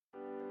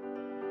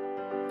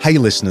Hey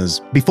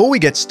listeners, before we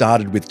get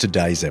started with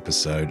today's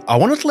episode, I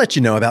wanted to let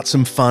you know about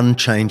some fun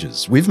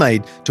changes we've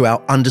made to our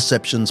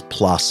Undeceptions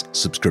Plus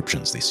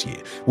subscriptions this year.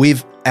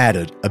 We've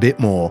added a bit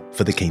more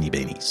for the Keenie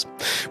Beanies.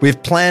 We've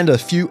planned a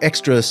few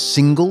extra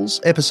singles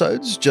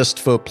episodes just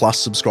for Plus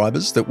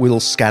subscribers that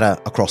will scatter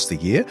across the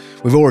year.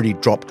 We've already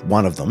dropped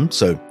one of them,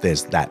 so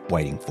there's that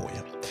waiting for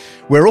you.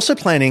 We're also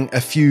planning a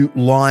few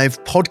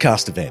live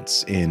podcast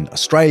events in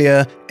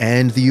Australia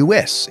and the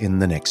US in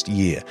the next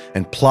year,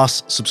 and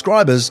Plus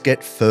subscribers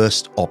get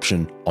first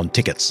option on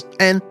tickets,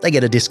 and they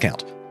get a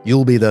discount.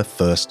 You'll be the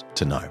first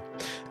to know.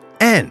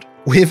 And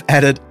we've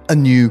added a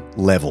new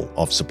level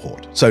of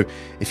support. So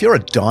if you're a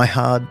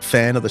diehard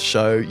fan of the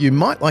show, you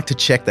might like to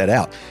check that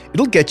out.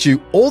 It'll get you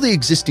all the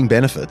existing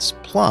benefits,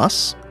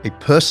 plus a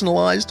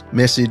personalised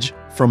message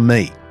from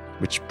me,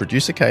 which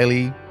producer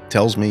Kaylee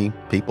tells me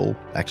people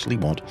actually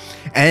want.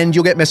 And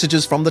you'll get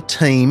messages from the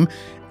team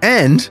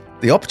and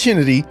the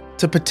opportunity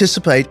to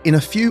participate in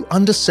a few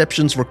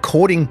Undeceptions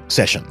recording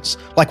sessions,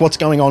 like what's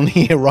going on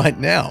here right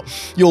now.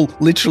 You'll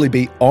literally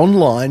be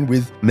online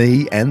with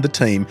me and the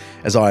team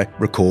as I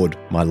record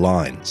my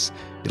lines.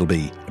 It'll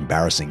be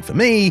embarrassing for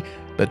me,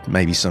 but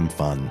maybe some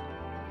fun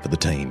for the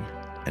team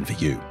and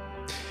for you.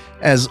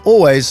 As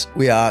always,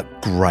 we are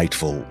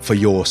grateful for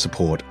your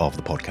support of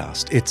the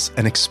podcast. It's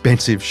an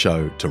expensive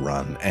show to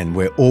run, and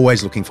we're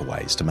always looking for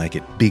ways to make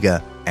it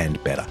bigger and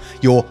better.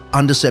 Your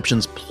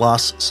Undeceptions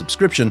Plus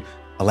subscription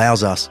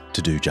allows us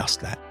to do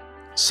just that.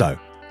 So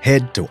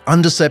head to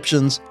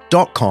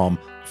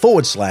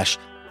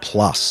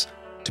undeceptions.com/plus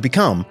to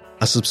become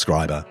a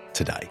subscriber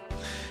today.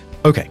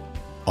 Okay,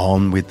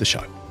 on with the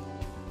show.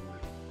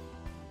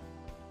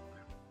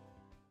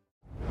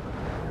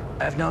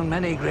 I've known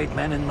many great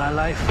men in my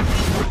life,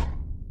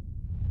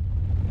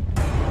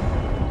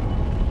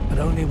 but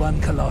only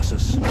one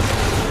Colossus.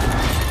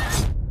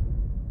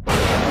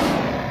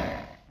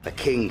 A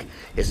king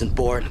isn't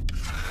born,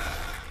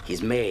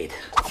 he's made.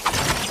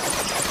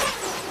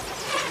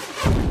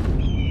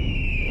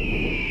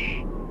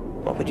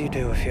 What would you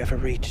do if you ever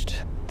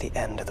reached the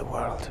end of the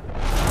world?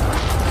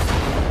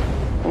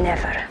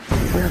 Never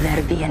will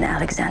there be an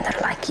Alexander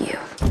like you.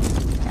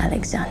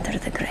 Alexander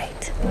the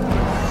Great.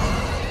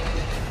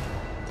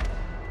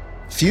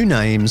 Few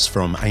names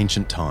from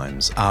ancient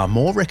times are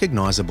more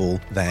recognisable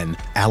than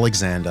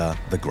Alexander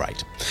the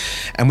Great.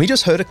 And we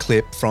just heard a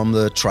clip from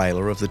the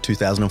trailer of the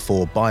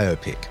 2004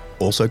 biopic,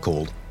 also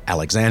called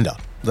Alexander.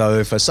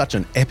 Though for such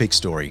an epic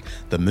story,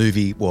 the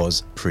movie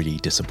was pretty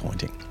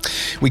disappointing.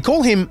 We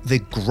call him the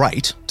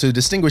Great to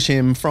distinguish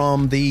him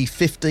from the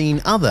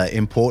 15 other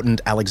important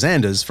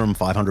Alexanders from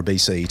 500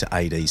 BC to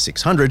AD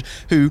 600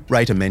 who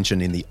rate a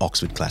mention in the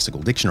Oxford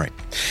Classical Dictionary.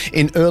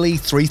 In early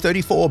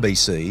 334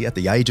 BC, at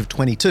the age of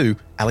 22,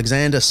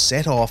 Alexander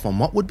set off on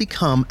what would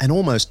become an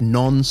almost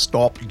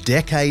non-stop,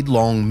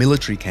 decade-long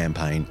military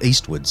campaign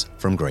eastwards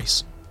from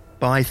Greece.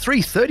 By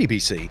 330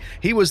 BC,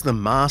 he was the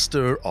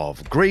master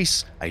of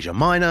Greece, Asia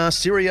Minor,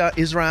 Syria,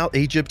 Israel,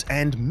 Egypt,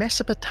 and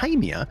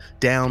Mesopotamia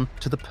down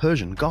to the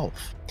Persian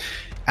Gulf.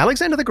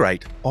 Alexander the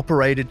Great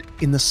operated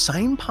in the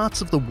same parts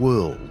of the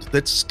world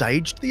that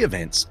staged the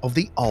events of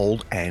the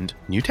Old and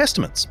New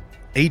Testaments.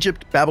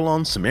 Egypt,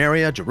 Babylon,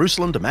 Samaria,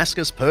 Jerusalem,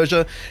 Damascus,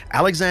 Persia,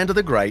 Alexander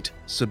the Great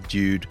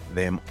subdued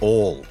them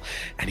all.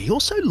 And he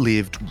also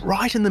lived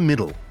right in the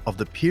middle of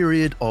the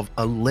period of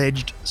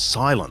alleged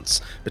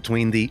silence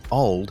between the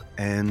Old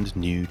and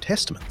New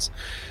Testaments.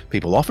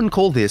 People often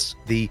call this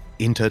the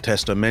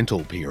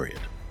intertestamental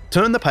period.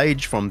 Turn the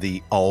page from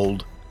the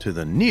Old to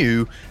the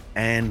New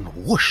and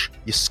whoosh,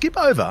 you skip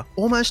over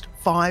almost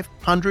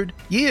 500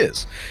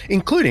 years,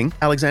 including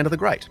Alexander the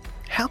Great.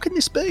 How can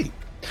this be?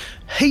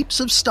 Heaps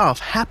of stuff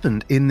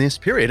happened in this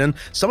period, and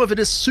some of it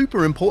is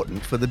super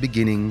important for the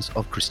beginnings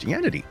of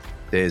Christianity.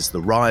 There's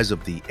the rise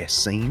of the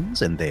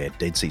Essenes and their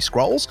Dead Sea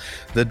Scrolls,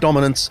 the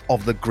dominance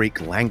of the Greek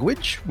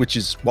language, which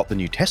is what the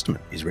New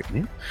Testament is written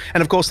in,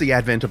 and of course the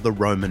advent of the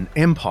Roman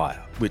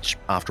Empire, which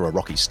after a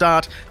rocky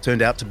start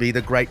turned out to be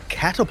the great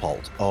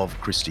catapult of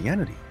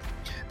Christianity.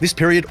 This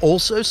period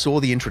also saw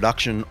the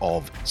introduction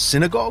of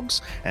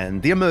synagogues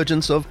and the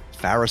emergence of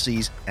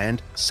Pharisees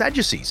and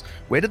Sadducees.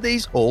 Where did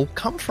these all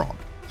come from?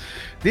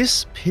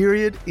 This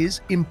period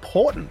is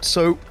important,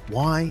 so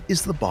why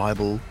is the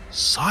Bible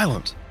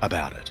silent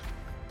about it?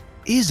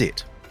 Is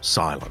it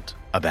silent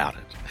about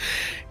it?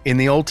 In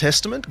the Old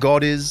Testament,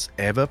 God is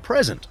ever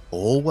present,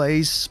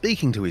 always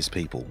speaking to his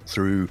people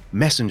through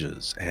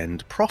messengers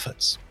and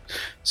prophets.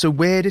 So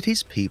where did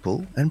his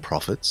people and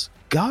prophets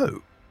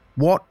go?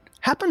 What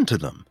happened to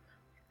them?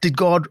 Did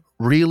God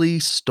really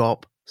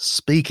stop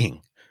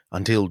speaking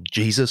until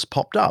Jesus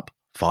popped up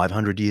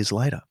 500 years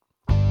later?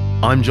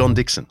 I'm John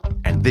Dixon,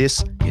 and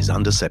this is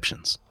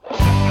Undeceptions.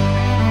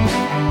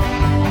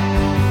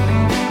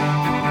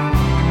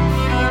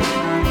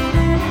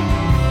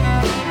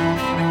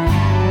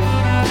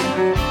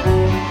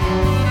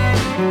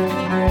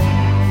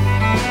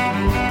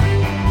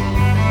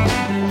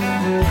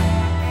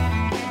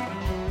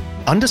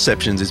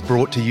 Undeceptions is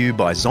brought to you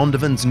by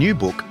Zondovan's new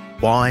book,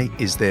 Why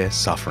Is There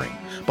Suffering?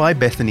 by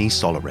Bethany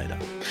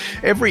Solareda.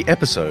 Every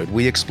episode,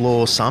 we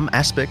explore some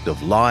aspect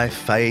of life,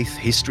 faith,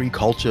 history,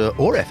 culture,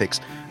 or ethics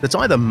that's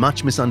either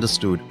much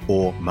misunderstood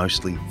or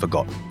mostly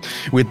forgotten.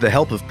 With the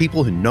help of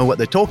people who know what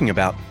they're talking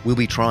about, we'll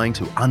be trying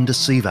to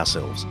undeceive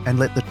ourselves and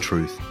let the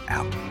truth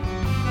out.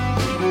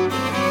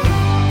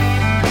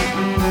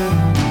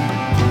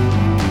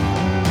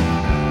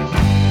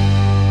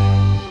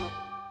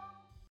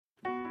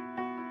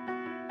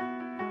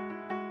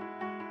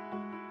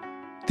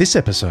 This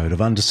episode of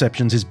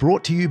Undeceptions is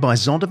brought to you by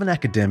Zondervan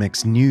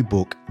Academic's new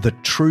book, The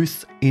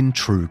Truth in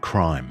True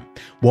Crime: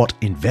 What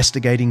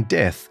Investigating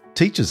Death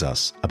Teaches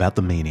Us About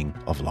the Meaning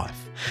of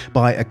Life,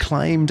 by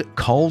acclaimed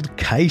cold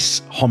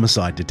case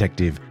homicide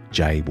detective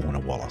J.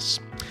 Warner Wallace.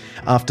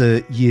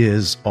 After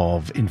years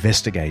of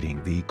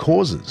investigating the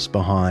causes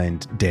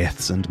behind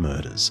deaths and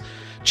murders,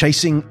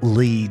 chasing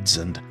leads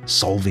and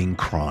solving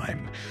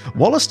crime,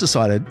 Wallace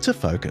decided to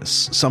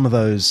focus some of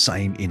those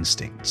same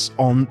instincts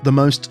on the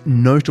most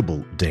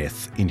notable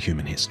death in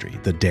human history,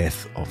 the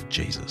death of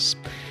Jesus.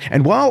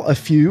 And while a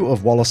few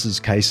of Wallace's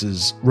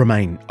cases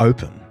remain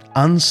open,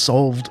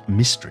 unsolved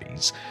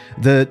mysteries,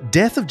 the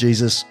death of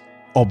Jesus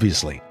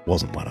obviously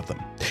wasn't one of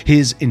them.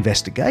 His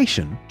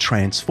investigation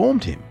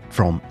transformed him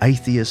from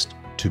atheist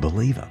to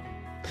believer.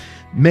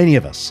 Many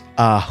of us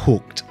are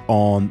hooked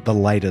on the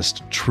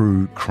latest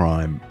true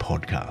crime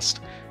podcast.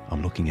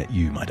 I'm looking at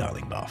you, my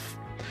darling buff.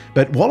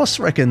 But Wallace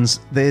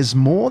reckons there's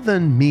more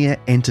than mere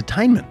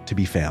entertainment to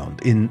be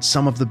found in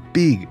some of the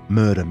big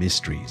murder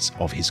mysteries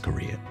of his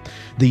career.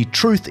 The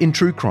Truth in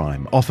True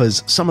Crime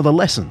offers some of the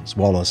lessons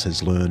Wallace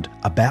has learned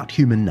about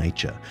human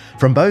nature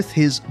from both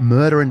his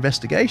murder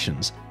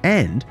investigations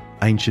and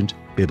ancient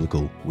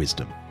biblical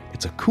wisdom.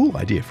 It's a cool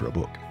idea for a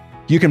book.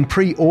 You can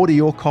pre-order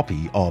your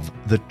copy of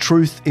The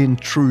Truth in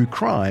True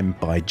Crime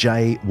by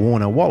J.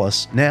 Warner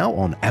Wallace now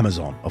on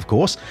Amazon, of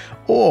course,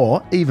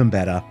 or even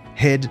better,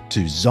 head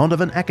to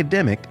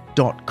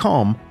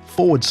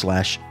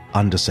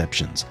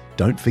zondervanacademic.com/undeceptions.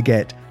 Don't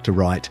forget to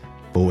write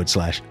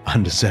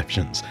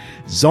 /undeceptions.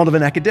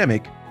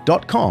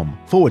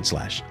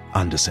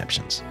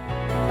 zondervanacademic.com/undeceptions.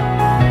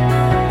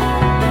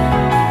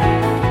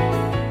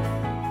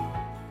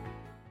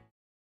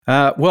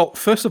 Well,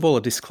 first of all,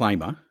 a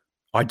disclaimer.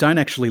 I don't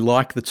actually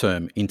like the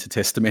term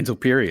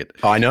intertestamental period.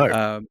 I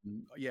know.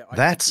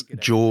 That's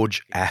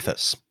George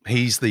Athas.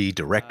 He's the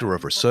Director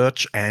of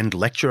Research and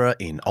lecturer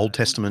in Old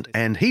Testament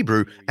and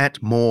Hebrew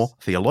at Moore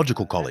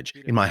Theological College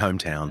in my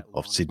hometown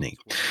of Sydney.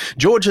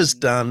 George has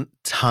done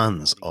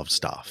tons of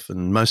stuff,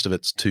 and most of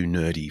it's too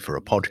nerdy for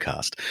a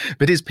podcast.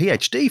 But his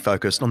PhD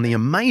focused on the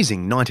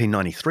amazing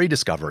 1993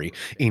 discovery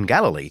in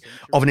Galilee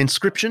of an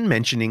inscription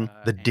mentioning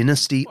the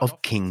dynasty of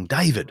King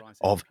David,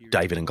 of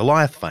David and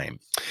Goliath fame.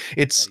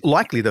 It's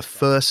likely the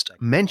first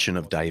mention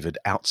of David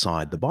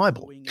outside the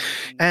Bible.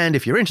 And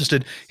if you're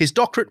interested, his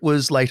doctorate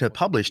was later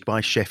published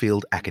by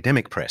Sheffield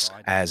Academic Press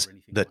as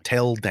the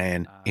Tel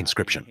Dan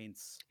Inscription.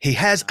 He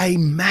has a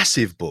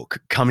massive book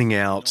coming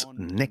out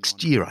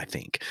next year, I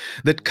think,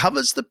 that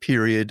covers the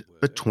period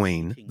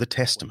between the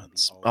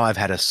Testaments. I've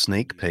had a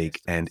sneak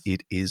peek and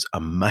it is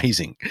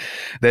amazing.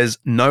 There's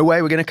no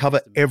way we're going to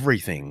cover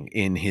everything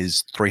in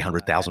his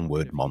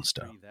 300,000-word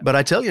monster. But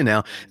I tell you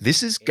now,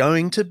 this is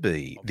going to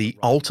be the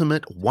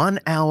ultimate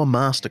 1-hour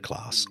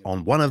masterclass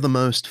on one of the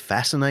most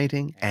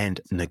fascinating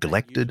and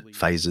neglected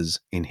phases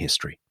in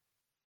history.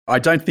 I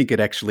don't think it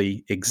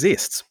actually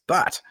exists,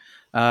 but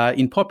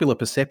in popular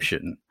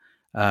perception,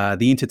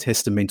 the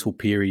intertestamental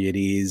period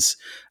is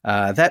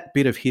that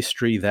bit of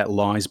history that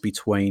lies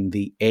between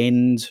the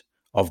end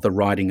of the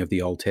writing of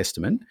the Old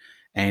Testament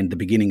and the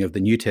beginning of the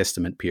New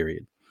Testament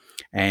period.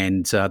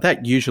 And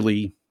that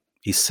usually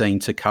is seen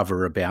to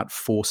cover about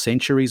 4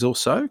 centuries or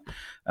so.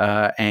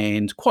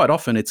 And quite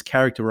often it's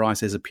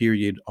characterized as a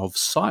period of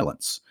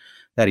silence.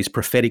 That is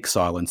prophetic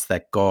silence,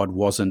 that God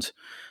wasn't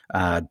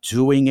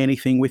doing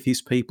anything with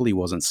his people. He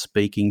wasn't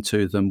speaking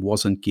to them,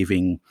 wasn't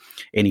giving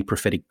any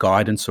prophetic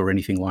guidance or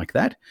anything like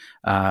that.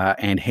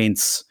 And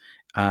hence,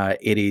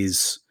 it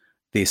is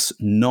this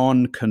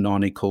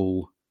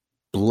non-canonical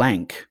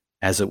blank,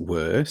 as it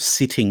were,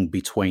 sitting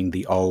between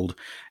the Old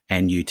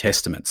and New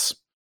Testaments.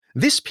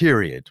 This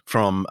period,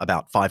 from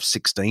about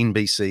 516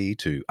 BC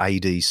to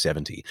AD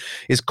 70,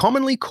 is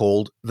commonly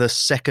called the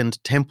Second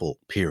Temple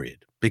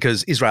period,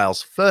 because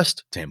Israel's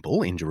first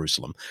temple in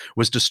Jerusalem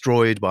was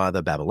destroyed by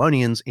the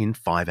Babylonians in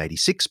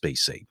 586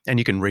 BC. And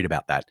you can read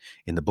about that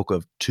in the book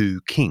of 2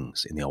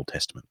 Kings in the Old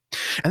Testament.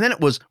 And then it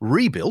was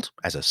rebuilt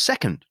as a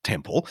second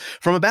temple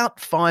from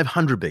about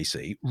 500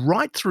 BC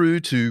right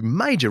through to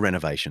major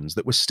renovations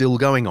that were still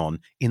going on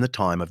in the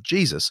time of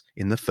Jesus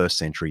in the 1st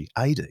century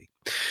AD.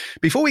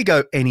 Before we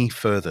go any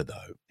further,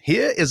 though,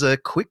 here is a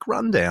quick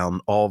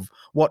rundown of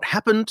what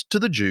happened to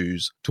the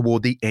Jews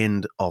toward the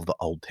end of the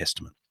Old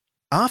Testament.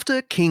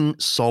 After King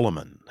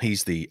Solomon,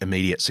 he's the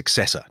immediate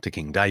successor to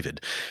King David,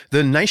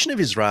 the nation of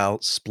Israel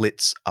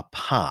splits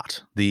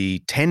apart.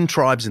 The 10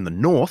 tribes in the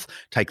north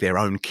take their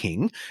own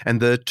king, and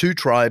the 2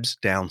 tribes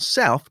down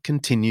south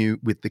continue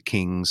with the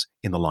kings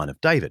in the line of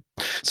David.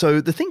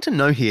 So the thing to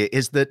know here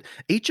is that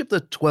each of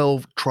the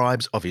 12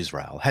 tribes of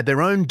Israel had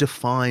their own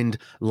defined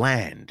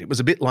land. It was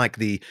a bit like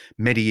the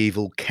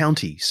medieval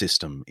county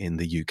system in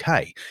the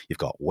UK. You've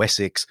got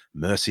Wessex,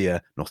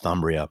 Mercia,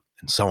 Northumbria,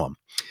 and so on.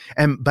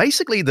 And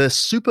basically, the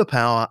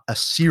superpower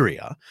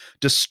Assyria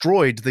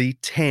destroyed the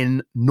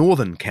 10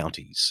 northern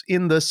counties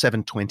in the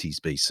 720s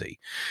BC.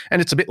 And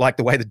it's a bit like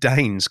the way the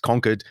Danes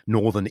conquered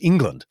northern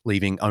England,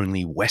 leaving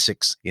only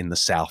Wessex in the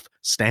south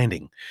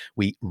standing.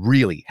 We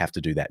really have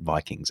to do that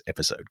Vikings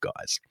episode,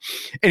 guys.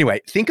 Anyway,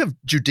 think of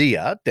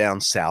Judea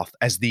down south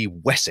as the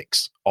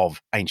Wessex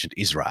of ancient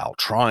Israel,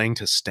 trying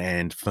to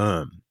stand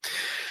firm.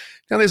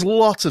 Now, there's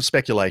lots of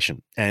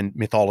speculation and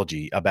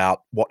mythology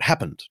about what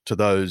happened to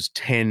those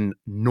 10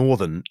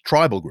 northern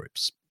tribal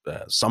groups.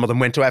 Some of them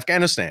went to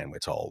Afghanistan, we're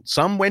told.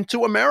 Some went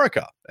to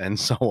America, and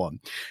so on.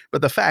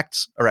 But the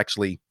facts are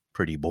actually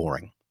pretty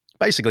boring.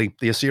 Basically,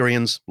 the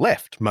Assyrians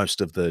left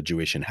most of the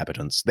Jewish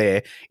inhabitants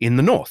there in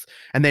the north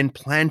and then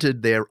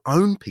planted their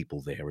own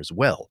people there as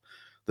well.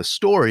 The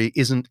story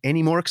isn't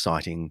any more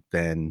exciting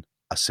than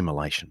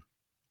assimilation.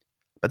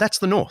 But that's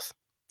the north.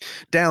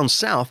 Down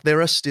south,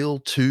 there are still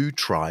 2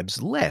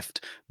 tribes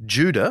left,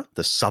 Judah,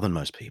 the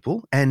southernmost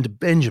people, and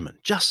Benjamin,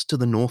 just to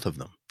the north of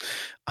them.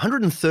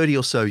 130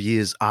 or so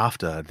years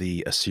after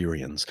the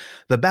Assyrians,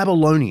 the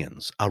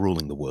Babylonians are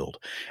ruling the world,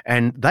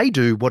 and they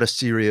do what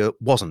Assyria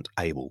wasn't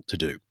able to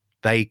do.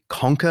 They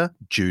conquer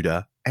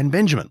Judah and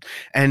Benjamin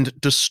and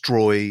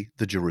destroy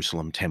the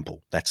Jerusalem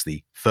temple. That's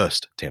the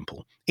first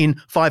temple in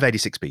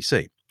 586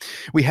 BC.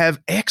 We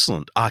have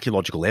excellent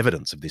archaeological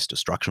evidence of this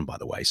destruction, by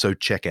the way, so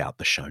check out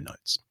the show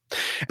notes.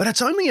 But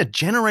it's only a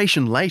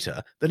generation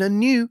later that a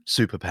new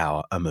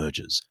superpower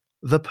emerges,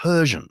 the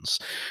Persians.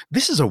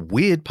 This is a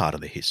weird part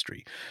of the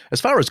history.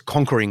 As far as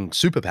conquering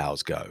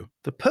superpowers go,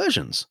 the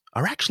Persians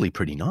are actually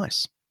pretty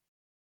nice.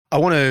 I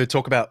want to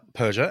talk about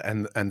Persia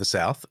and the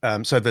south.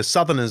 So the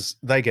southerners,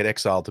 they get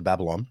exiled to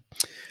Babylon.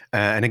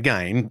 And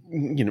again,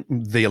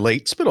 the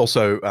elites, but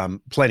also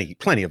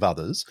plenty of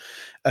others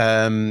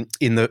in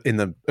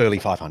the early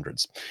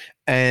 500s.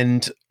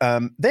 And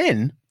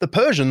then the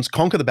Persians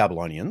conquer the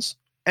Babylonians.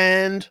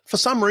 And for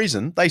some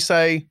reason, they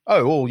say,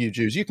 oh, all you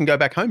Jews, you can go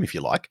back home if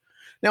you like.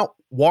 Now,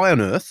 why on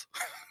earth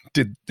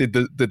did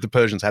the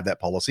Persians have that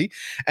policy?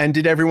 And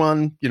did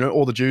everyone,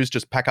 all the Jews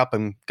just pack up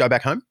and go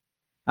back home?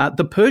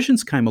 The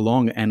Persians came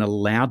along and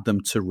allowed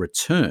them to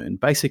return,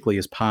 basically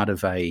as part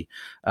of a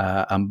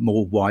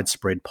more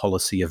widespread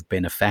policy of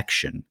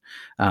benefaction.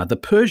 The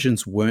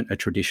Persians weren't a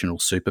traditional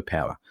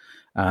superpower.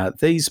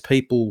 These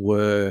people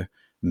were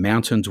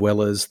mountain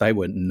dwellers. They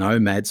were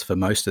nomads for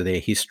most of their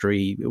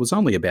history. It was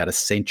only about a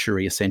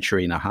century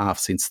and a half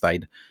since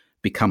they'd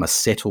become a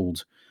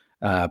settled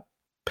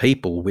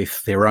people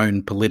with their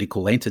own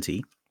political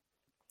entity.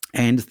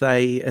 And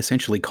they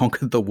essentially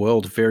conquered the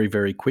world very,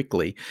 very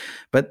quickly.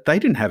 But they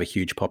didn't have a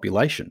huge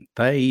population.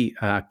 They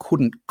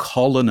couldn't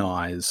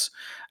colonize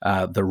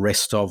the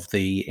rest of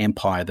the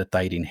empire that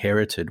they'd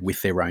inherited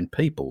with their own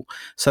people.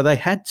 So they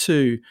had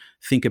to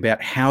think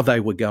about how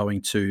they were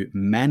going to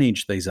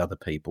manage these other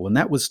people. And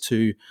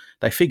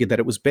they figured that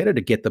it was better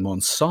to get them on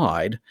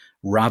side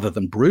rather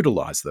than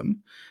brutalize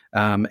them.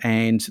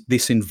 And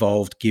this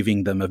involved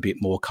giving them a bit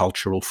more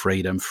cultural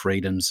freedoms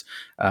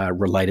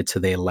related to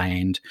their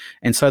land.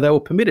 And so they were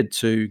permitted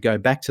to go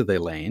back to their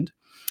land.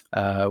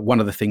 One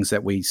of the things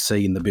that we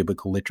see in the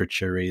biblical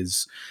literature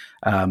is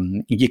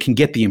you can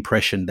get the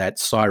impression that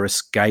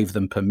Cyrus gave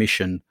them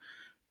permission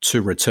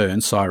to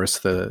return. Cyrus,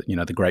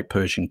 the great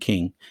Persian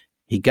king,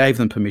 he gave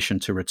them permission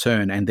to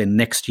return, and then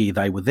next year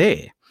they were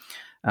there.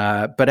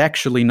 But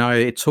actually, no,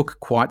 it took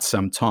quite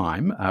some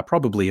time,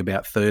 probably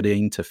about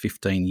 13 to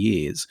 15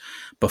 years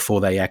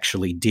before they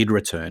actually did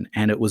return,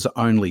 and it was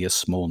only a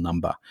small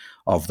number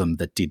of them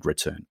that did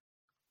return.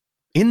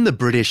 In the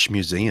British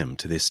Museum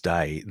to this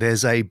day,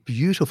 there's a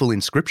beautiful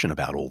inscription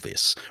about all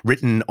this,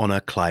 written on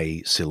a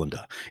clay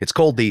cylinder. It's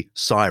called the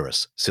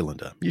Cyrus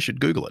cylinder. You should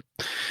Google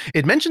it.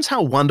 It mentions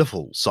how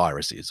wonderful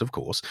Cyrus is, of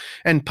course,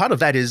 and part of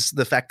that is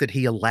the fact that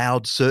he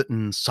allowed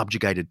certain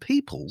subjugated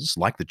peoples,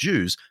 like the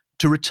Jews,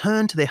 to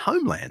return to their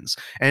homelands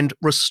and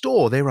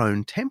restore their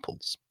own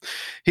temples.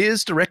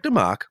 Here's director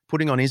Mark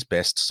putting on his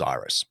best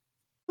Cyrus.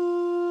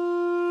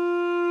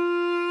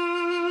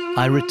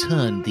 I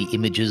returned the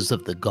images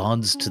of the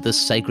gods to the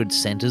sacred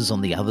centres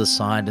on the other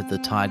side of the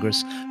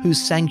Tigris,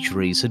 whose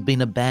sanctuaries had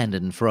been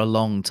abandoned for a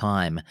long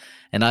time,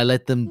 and I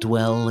let them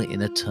dwell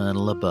in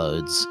eternal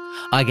abodes.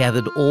 I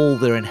gathered all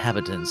their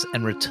inhabitants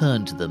and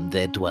returned to them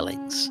their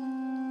dwellings.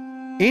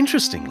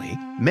 Interestingly,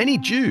 many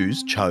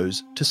Jews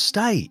chose to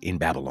stay in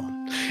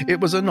Babylon.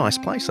 It was a nice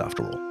place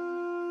after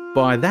all.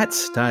 By that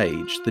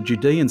stage, the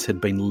Judeans had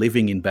been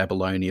living in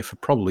Babylonia for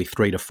probably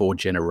 3 to 4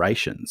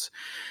 generations,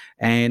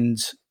 and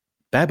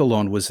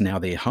Babylon was now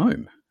their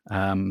home.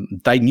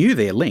 They knew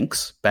their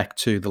links back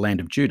to the land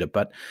of Judah,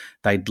 but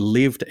they'd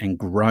lived and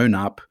grown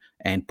up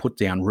and put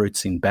down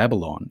roots in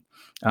Babylon.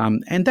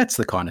 And that's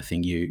the kind of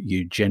thing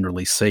you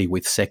generally see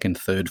with second,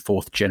 third,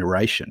 fourth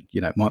generation.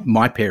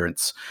 My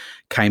parents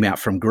came out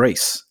from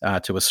Greece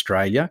to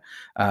Australia.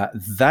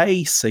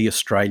 They see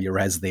Australia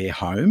as their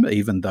home,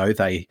 even though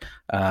they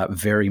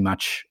very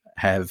much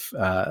have,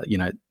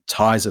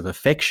 ties of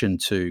affection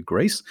to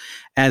Greece,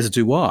 as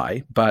do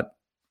I. But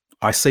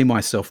I see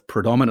myself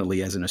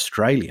predominantly as an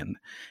Australian,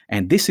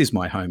 and this is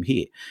my home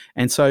here.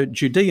 And so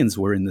Judeans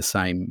were in the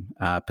same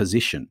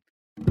position.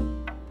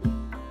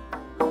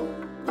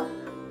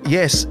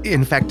 Yes,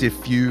 in fact,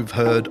 if you've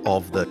heard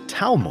of the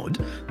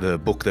Talmud, the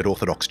book that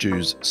Orthodox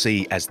Jews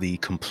see as the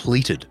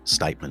completed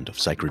statement of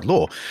sacred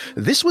law,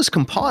 this was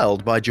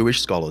compiled by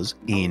Jewish scholars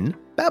in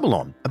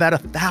Babylon about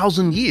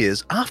 1,000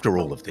 years after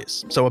all of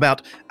this, so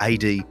about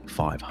AD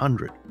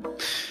 500.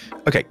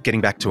 Okay,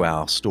 getting back to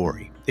our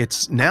story.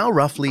 It's now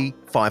roughly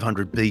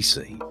 500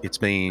 BC. It's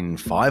been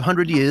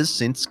 500 years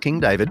since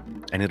King David,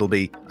 and it'll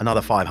be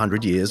another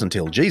 500 years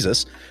until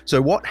Jesus. So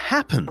what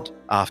happened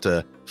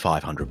after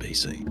 500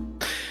 BC?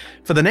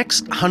 For the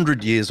next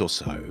 100 years or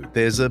so,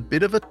 there's a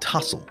bit of a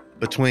tussle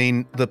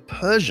between the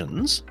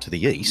Persians to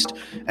the east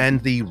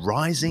and the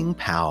rising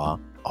power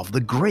of the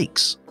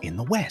Greeks in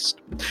the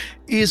west.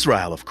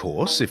 Israel, of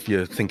course, if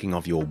you're thinking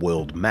of your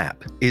world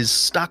map, is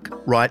stuck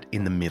right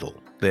in the middle.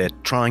 They're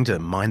trying to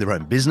mind their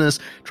own business,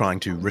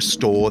 trying to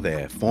restore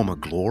their former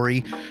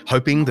glory,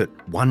 hoping that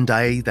one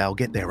day they'll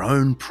get their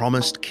own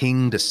promised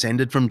king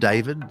descended from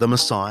David, the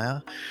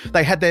Messiah.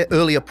 They had their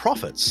earlier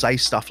prophets say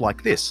stuff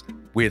like this: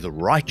 "With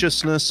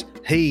righteousness,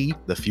 he,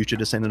 the future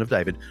descendant of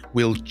David,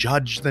 will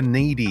judge the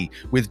needy.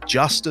 With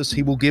justice,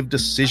 he will give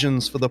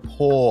decisions for the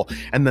poor,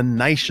 and the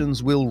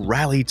nations will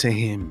rally to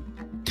him."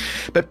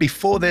 But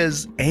before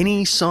there's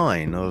any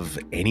sign of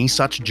any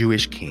such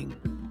Jewish king,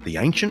 the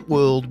ancient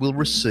world will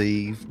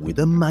receive with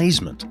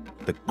amazement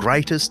the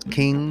greatest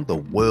king the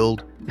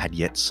world had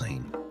yet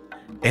seen.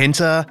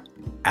 Enter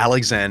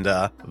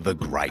Alexander the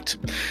Great,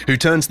 who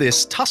turns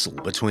this tussle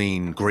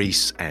between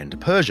Greece and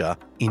Persia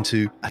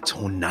into a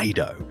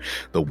tornado.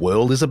 The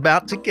world is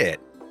about to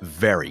get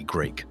very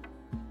Greek.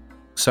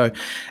 So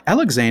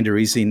Alexander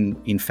is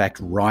in fact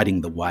riding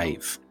the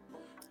wave.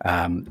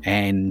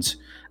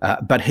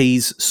 But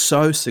he's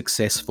so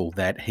successful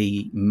that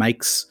he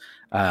makes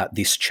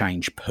this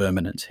change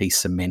permanent. He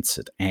cements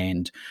it.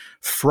 And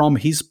from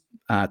his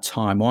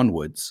time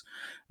onwards,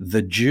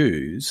 the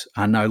Jews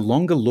are no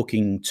longer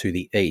looking to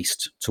the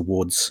east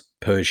towards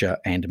Persia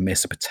and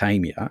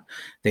Mesopotamia.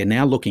 They're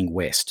now looking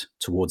west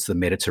towards the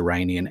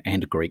Mediterranean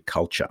and Greek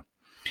culture.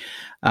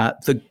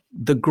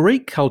 The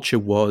Greek culture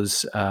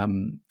was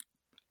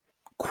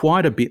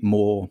quite a bit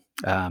more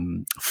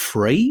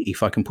free,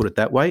 if I can put it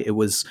that way. It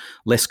was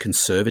less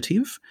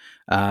conservative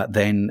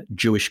than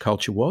Jewish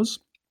culture was.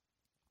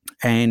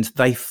 And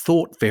they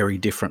thought very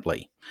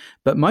differently.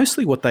 But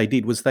mostly what they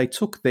did was they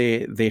took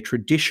their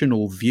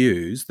traditional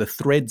views, the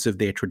threads of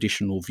their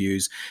traditional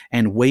views,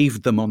 and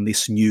weaved them on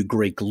this new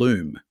Greek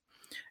loom.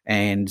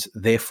 And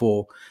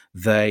therefore,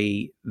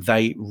 they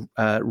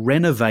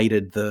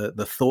renovated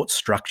the thought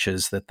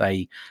structures that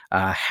they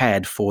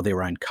had for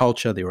their own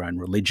culture, their own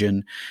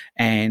religion,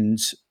 and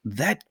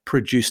that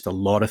produced a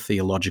lot of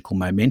theological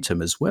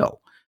momentum as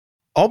well.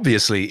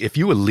 Obviously, if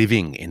you were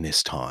living in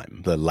this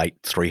time, the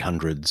late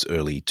 300s,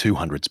 early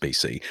 200s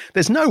BC,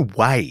 there's no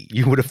way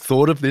you would have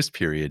thought of this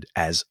period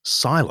as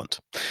silent.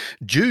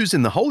 Jews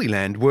in the Holy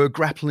Land were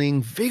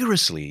grappling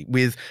vigorously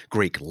with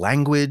Greek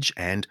language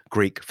and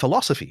Greek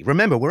philosophy.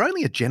 Remember, we're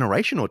only a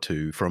generation or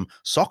two from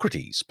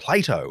Socrates,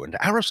 Plato, and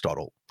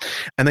Aristotle.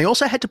 And they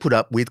also had to put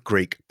up with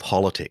Greek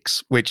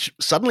politics, which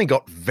suddenly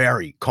got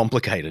very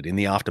complicated in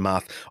the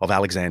aftermath of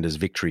Alexander's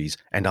victories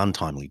and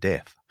untimely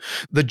death.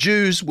 The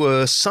Jews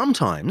were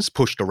sometimes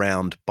pushed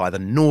around by the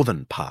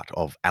northern part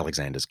of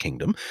Alexander's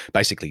kingdom,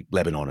 basically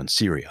Lebanon and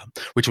Syria,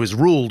 which was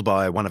ruled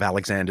by one of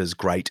Alexander's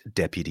great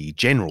deputy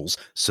generals,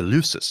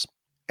 Seleucus.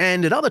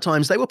 And at other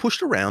times, they were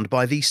pushed around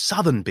by the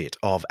southern bit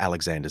of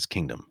Alexander's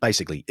kingdom,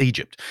 basically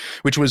Egypt,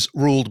 which was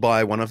ruled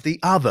by one of the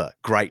other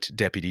great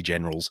deputy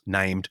generals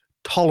named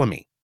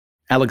Ptolemy.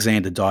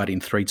 Alexander died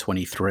in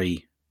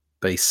 323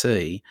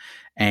 BC,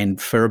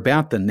 and for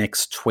about the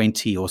next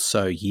 20 or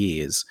so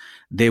years,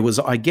 there was,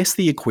 I guess,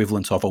 the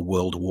equivalent of a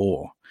world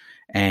war.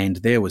 And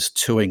there was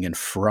toing and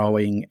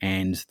froing,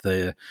 and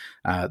the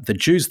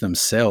Jews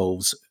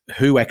themselves,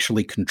 who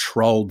actually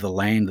controlled the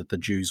land that the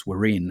Jews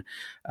were in,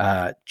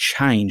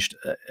 changed.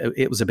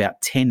 It was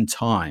about 10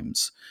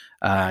 times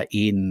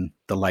in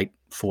the late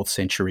 4th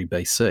century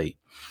BC.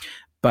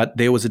 But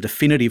there was a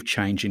definitive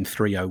change in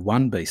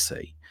 301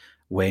 BC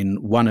when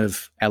one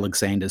of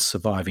Alexander's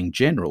surviving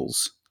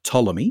generals,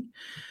 Ptolemy,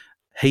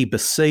 he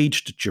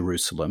besieged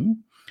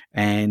Jerusalem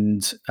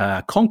and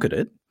conquered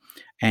it.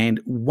 And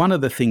one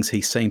of the things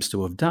he seems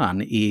to have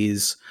done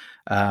is,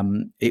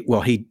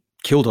 he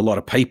killed a lot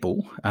of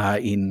people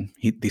in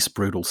this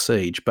brutal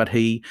siege, but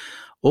he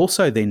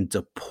also then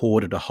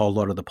deported a whole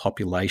lot of the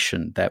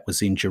population that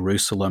was in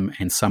Jerusalem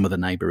and some of the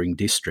neighbouring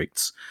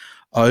districts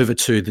over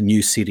to the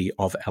new city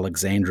of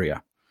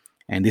Alexandria.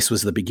 And this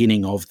was the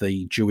beginning of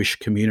the Jewish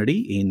community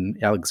in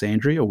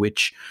Alexandria,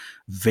 which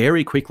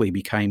very quickly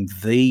became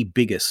the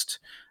biggest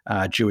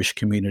Jewish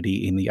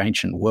community in the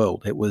ancient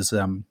world. It was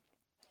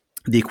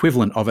the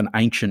equivalent of an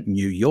ancient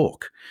New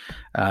York.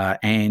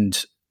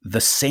 And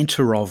the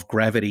center of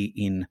gravity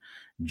in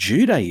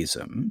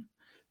Judaism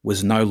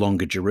was no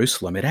longer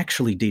Jerusalem. It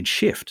actually did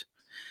shift.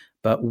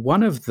 But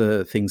one of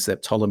the things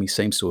that Ptolemy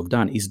seems to have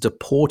done is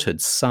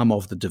deported some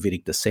of the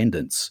Davidic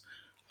descendants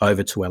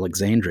over to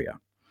Alexandria.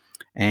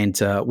 And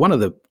one of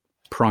the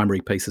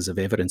primary pieces of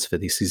evidence for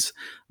this is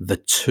the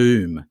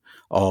tomb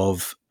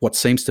of what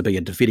seems to be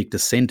a Davidic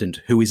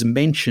descendant who is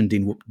mentioned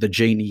in the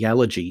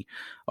genealogy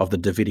of the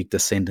Davidic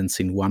descendants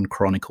in 1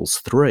 Chronicles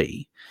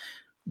 3.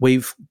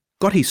 We've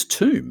got his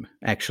tomb,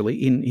 actually,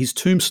 in his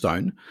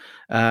tombstone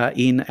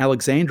in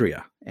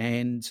Alexandria.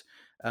 And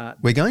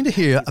we're going to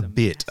hear a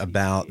bit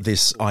about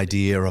this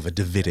idea of a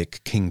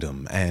Davidic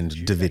kingdom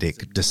and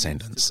Davidic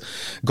descendants.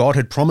 God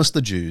had promised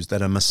the Jews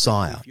that a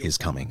Messiah is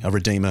coming, a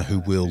Redeemer who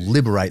will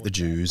liberate the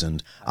Jews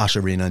and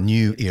usher in a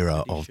new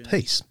era of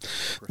peace.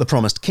 The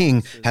promised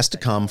king has to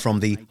come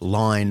from the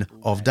line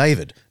of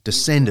David,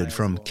 descended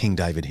from King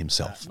David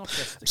himself.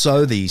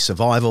 So the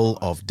survival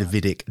of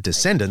Davidic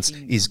descendants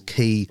is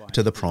key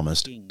to the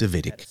promised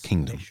Davidic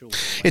kingdom.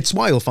 It's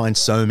why you'll find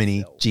so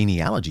many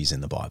genealogies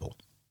in the Bible.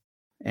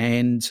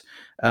 And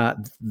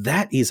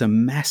that is a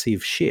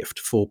massive shift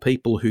for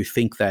people who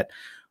think that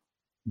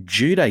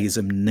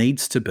Judaism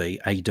needs to be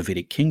a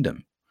Davidic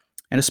kingdom.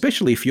 And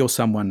especially if you're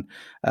someone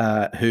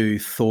who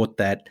thought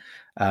that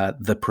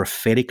the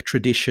prophetic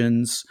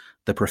traditions,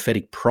 the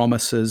prophetic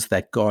promises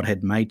that God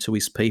had made to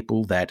his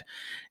people, that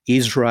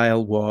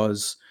Israel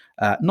was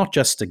not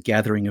just a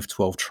gathering of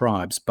 12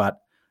 tribes,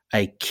 but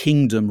a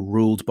kingdom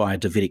ruled by a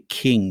Davidic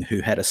king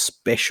who had a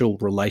special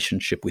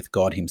relationship with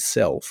God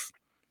himself,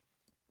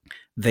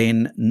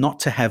 then not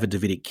to have a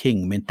Davidic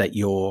king meant that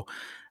your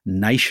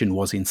nation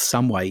was in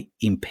some way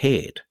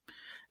impaired.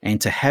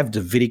 And to have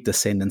Davidic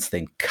descendants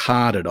then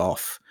carted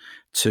off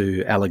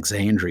to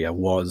Alexandria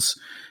was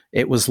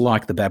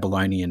like the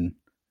Babylonian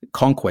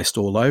conquest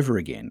all over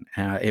again.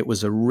 It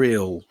was a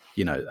real,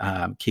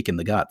 kick in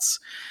the guts.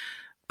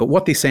 But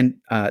what this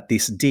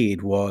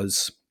did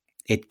was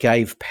it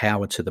gave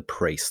power to the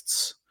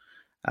priests.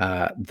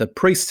 The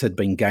priests had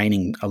been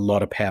gaining a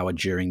lot of power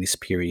during this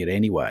period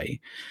anyway,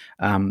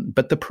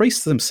 but the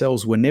priests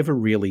themselves were never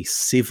really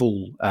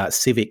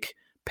civic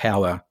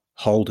power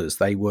holders.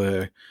 They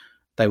were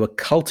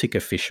cultic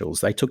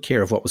officials. They took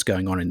care of what was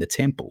going on in the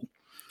temple.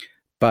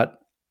 But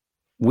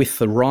with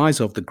the rise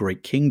of the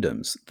Greek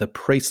kingdoms, the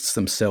priests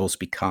themselves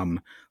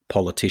become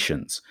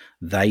politicians.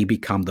 They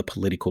become the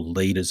political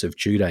leaders of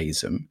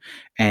Judaism,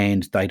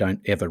 and they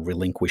don't ever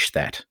relinquish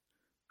that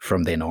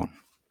from then on.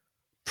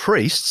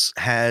 Priests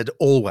had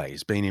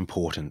always been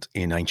important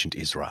in ancient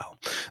Israel.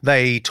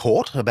 They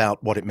taught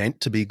about what it meant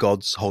to be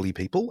God's holy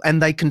people,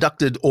 and they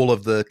conducted all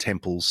of the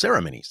temple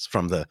ceremonies,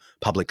 from the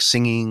public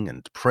singing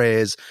and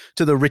prayers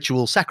to the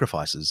ritual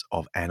sacrifices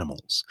of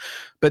animals.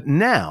 But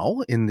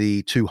now, in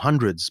the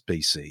 200s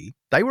BC,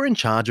 they were in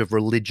charge of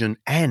religion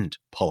and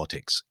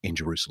politics in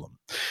Jerusalem.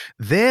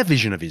 Their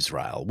vision of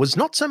Israel was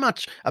not so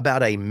much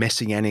about a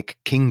messianic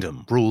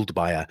kingdom ruled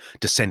by a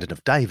descendant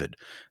of David.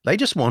 They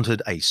just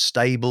wanted a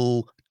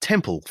stable,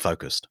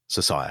 temple-focused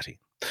society.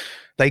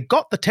 They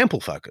got the temple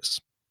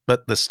focus,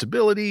 but the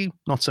stability,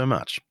 not so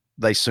much.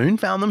 They soon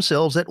found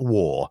themselves at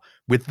war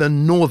with the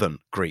northern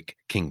Greek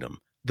kingdom,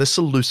 the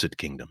Seleucid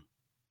kingdom.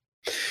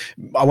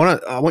 I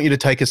want you to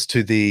take us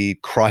to the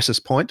crisis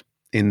point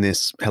in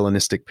this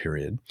Hellenistic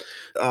period.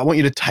 I want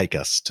you to take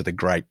us to the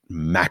great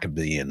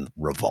Maccabean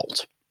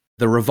revolt.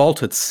 The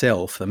revolt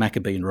itself, the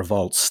Maccabean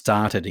revolt,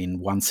 started in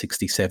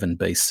 167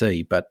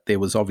 BC, but there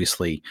was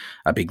obviously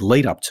a big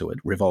lead up to it.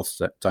 Revolts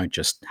that don't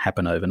just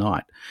happen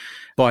overnight.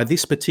 By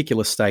this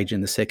particular stage in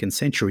the 2nd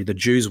century, the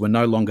Jews were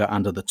no longer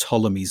under the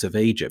Ptolemies of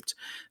Egypt.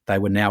 They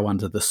were now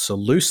under the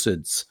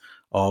Seleucids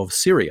of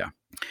Syria.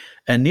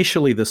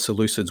 Initially, the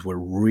Seleucids were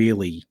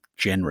really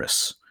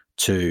generous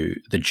to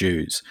the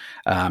Jews,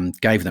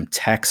 gave them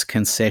tax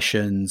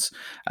concessions,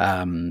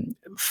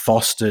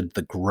 fostered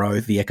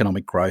the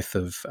economic growth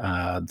of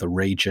the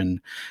region,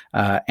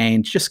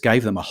 and just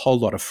gave them a whole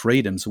lot of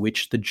freedoms,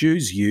 which the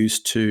Jews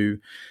used to,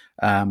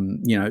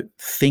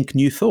 think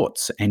new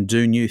thoughts and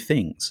do new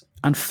things.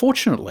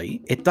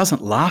 Unfortunately, it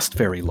doesn't last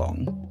very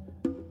long.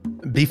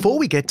 Before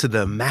we get to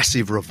the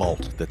massive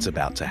revolt that's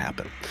about to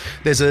happen,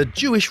 there's a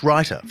Jewish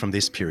writer from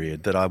this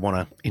period that I want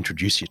to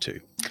introduce you to.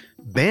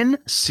 Ben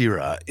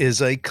Sira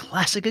is a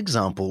classic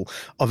example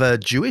of a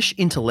Jewish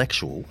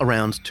intellectual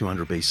around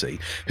 200 BC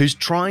who's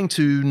trying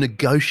to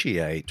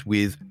negotiate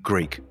with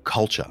Greek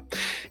culture.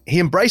 He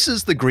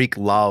embraces the Greek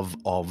love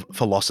of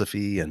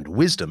philosophy and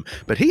wisdom,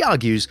 but he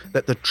argues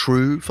that the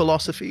true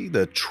philosophy,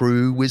 the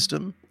true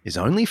wisdom, is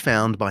only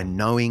found by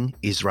knowing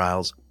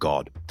Israel's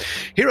God.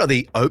 Here are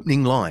the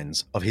opening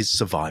lines of his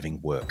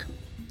surviving work.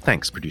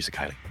 Thanks, producer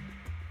Kaylee.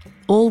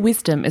 All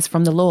wisdom is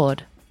from the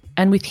Lord,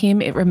 and with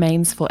him it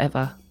remains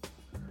forever.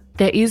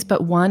 There is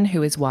but one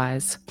who is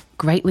wise,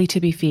 greatly to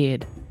be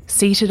feared,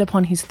 seated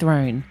upon his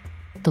throne,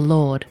 the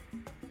Lord.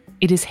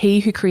 It is he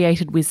who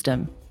created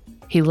wisdom.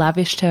 He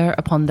lavished her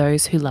upon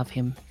those who love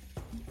him.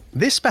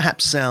 This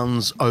perhaps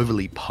sounds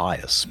overly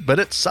pious, but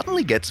it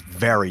suddenly gets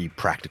very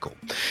practical.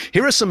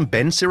 Here are some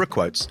Ben Sira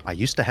quotes I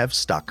used to have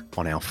stuck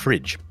on our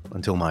fridge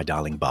until my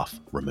darling Buff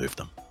removed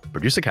them.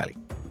 Producer Kaylee.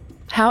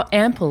 How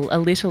ample a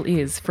little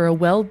is for a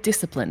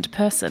well-disciplined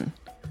person.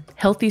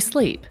 Healthy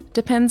sleep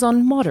depends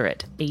on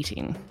moderate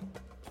eating.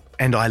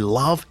 And I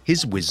love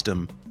his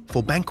wisdom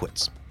for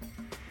banquets.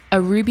 A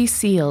ruby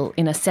seal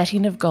in a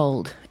setting of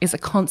gold is a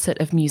concert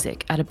of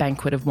music at a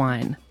banquet of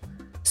wine.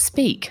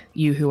 Speak,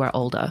 you who are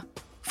older,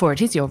 for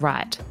it is your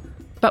right,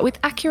 but with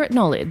accurate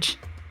knowledge,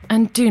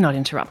 and do not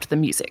interrupt the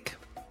music.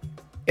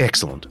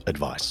 Excellent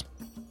advice.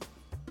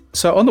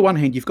 So on the one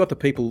hand, you've got the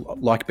people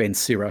like Ben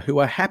Sira who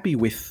are happy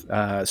with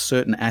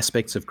certain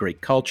aspects of Greek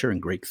culture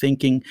and Greek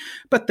thinking,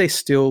 but they're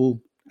still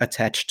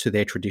attached to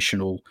their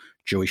traditional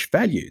Jewish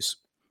values.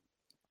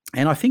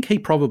 And I think he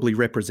probably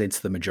represents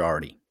the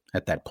majority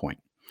at that point.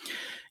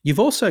 You've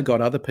also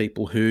got other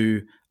people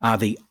who are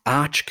the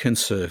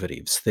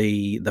arch-conservatives,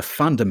 the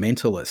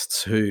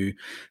fundamentalists who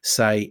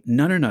say,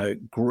 no,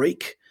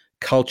 Greek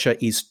culture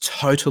is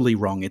totally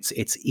wrong.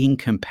 It's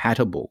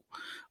incompatible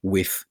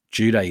with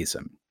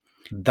Judaism.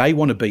 They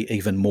want to be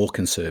even more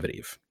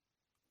conservative.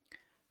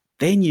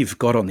 Then you've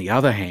got, on the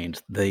other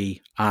hand, the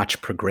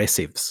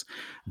arch-progressives,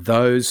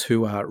 those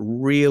who are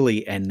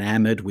really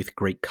enamored with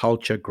Greek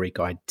culture, Greek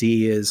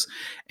ideas,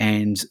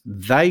 and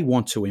they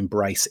want to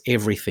embrace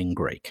everything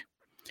Greek.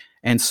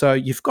 And so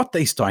you've got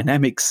these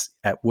dynamics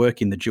at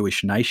work in the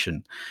Jewish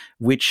nation,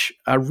 which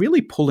are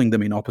really pulling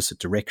them in opposite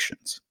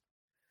directions.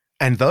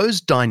 And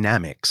those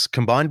dynamics,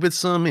 combined with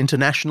some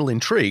international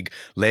intrigue,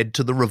 led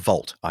to the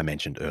revolt I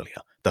mentioned earlier,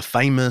 the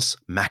famous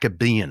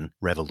Maccabean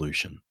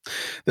Revolution.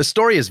 The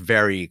story is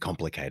very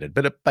complicated,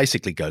 but it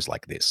basically goes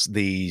like this.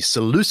 The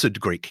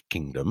Seleucid Greek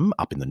kingdom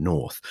up in the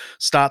north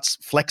starts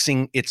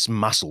flexing its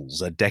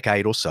muscles a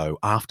decade or so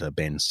after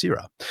Ben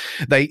Sira.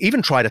 They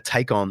even try to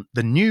take on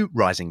the new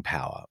rising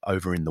power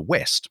over in the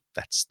west.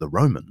 That's the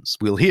Romans.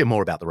 We'll hear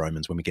more about the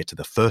Romans when we get to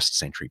the 1st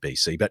century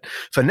BC. But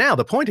for now,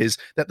 the point is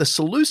that the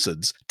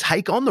Seleucids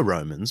take on the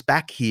Romans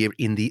back here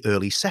in the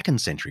early 2nd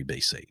century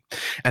BC.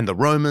 And the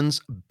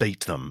Romans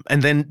beat them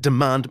and then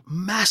demand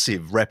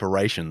massive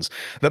reparations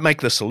that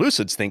make the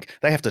Seleucids think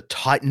they have to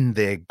tighten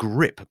their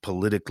grip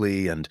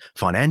politically and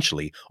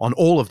financially on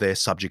all of their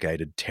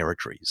subjugated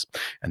territories.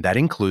 And that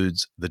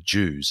includes the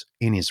Jews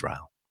in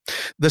Israel.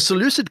 The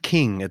Seleucid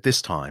king at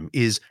this time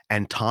is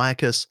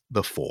Antiochus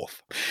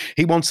IV.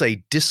 He wants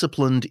a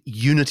disciplined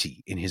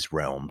unity in his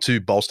realm to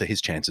bolster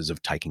his chances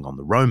of taking on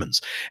the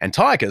Romans.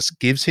 Antiochus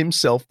gives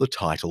himself the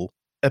title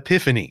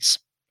Epiphanes,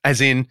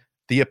 as in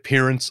the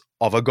appearance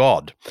of a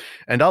god,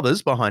 and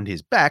others behind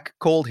his back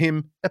called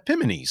him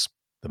Epimanes,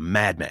 the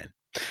madman.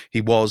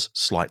 He was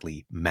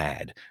slightly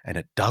mad, and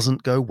it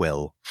doesn't go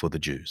well for the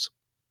Jews.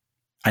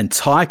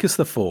 Antiochus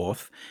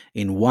IV,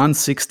 in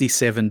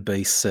 167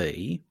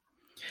 BC,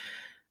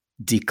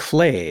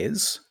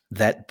 declares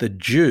that the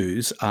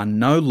Jews are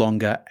no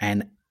longer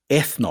an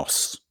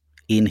ethnos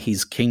in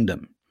his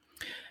kingdom.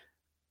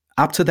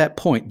 Up to that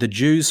point, the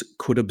Jews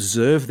could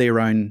observe their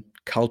own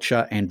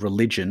culture and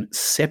religion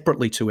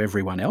separately to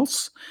everyone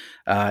else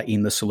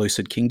in the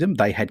Seleucid kingdom.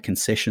 They had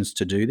concessions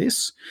to do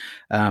this,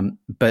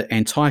 but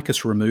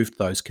Antiochus removed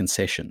those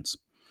concessions.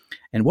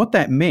 And what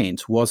that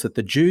meant was that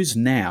the Jews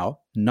now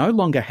no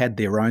longer had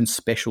their own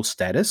special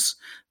status.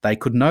 They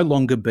could no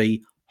longer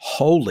be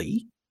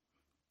holy.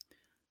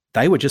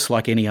 They were just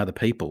like any other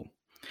people.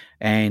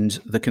 And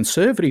the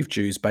conservative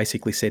Jews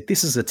basically said,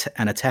 this is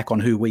an attack on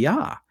who we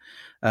are.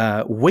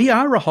 We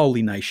are a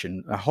holy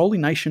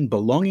nation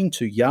belonging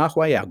to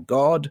Yahweh, our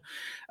God.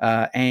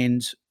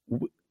 And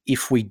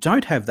if we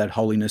don't have that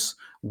holiness,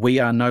 we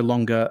are no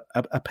longer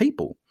a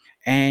people.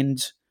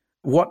 And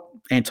what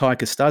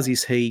Antiochus does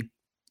is he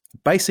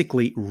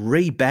basically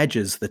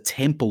rebadges the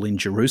temple in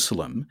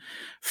Jerusalem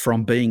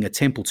from being a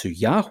temple to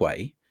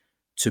Yahweh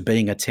to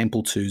being a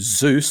temple to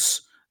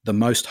Zeus, the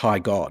Most High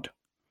God.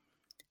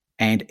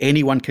 And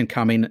anyone can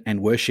come in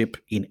and worship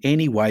in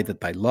any way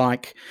that they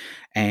like.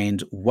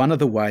 And one of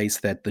the ways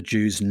that the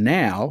Jews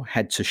now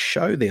had to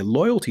show their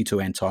loyalty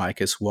to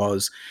Antiochus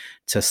was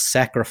to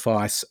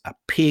sacrifice a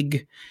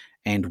pig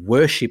and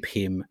worship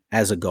him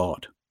as a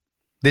god.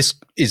 This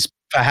is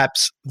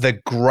perhaps the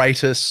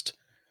greatest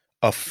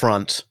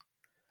affront,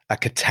 a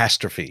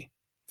catastrophe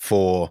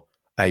for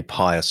a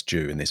pious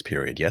Jew in this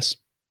period, yes?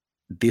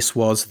 This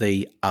was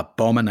the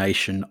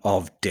abomination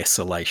of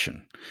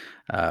desolation,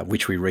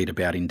 which we read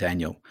about in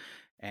Daniel.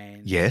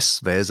 And yes,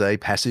 there's a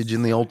passage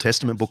in the Old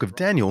Testament book of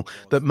Daniel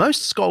that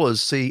most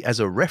scholars see as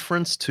a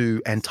reference to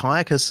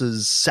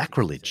Antiochus's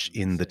sacrilege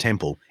in the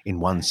temple in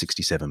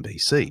 167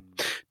 BC.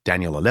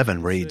 Daniel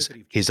 11 reads,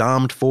 "His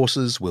armed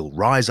forces will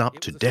rise up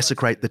to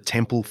desecrate the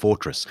temple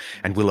fortress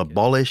and will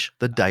abolish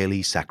the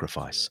daily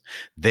sacrifice.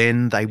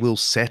 Then they will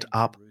set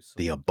up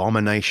the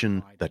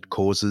abomination that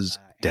causes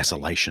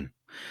desolation."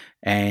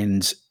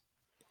 And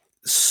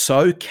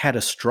so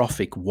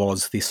catastrophic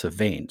was this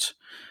event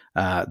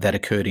that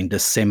occurred in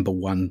December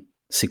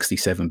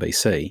 167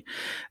 BC,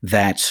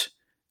 that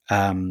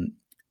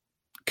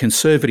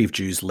conservative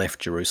Jews left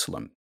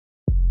Jerusalem.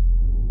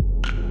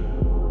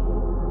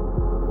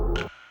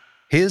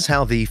 Here's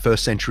how the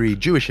first century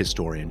Jewish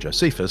historian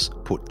Josephus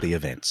put the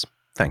events.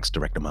 Thanks,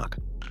 Director Mark.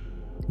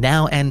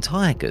 Now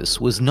Antiochus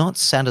was not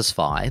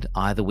satisfied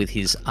either with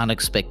his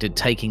unexpected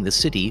taking the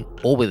city,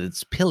 or with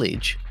its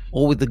pillage,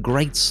 or with the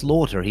great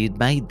slaughter he had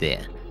made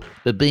there.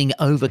 But being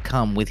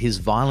overcome with his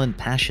violent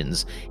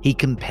passions, he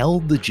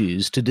compelled the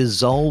Jews to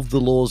dissolve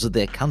the laws of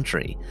their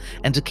country,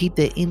 and to keep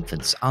their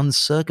infants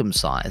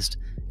uncircumcised,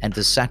 and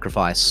to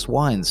sacrifice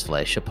swine's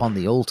flesh upon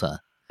the altar,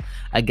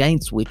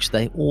 against which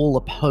they all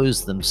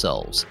opposed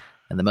themselves,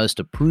 and the most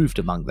approved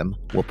among them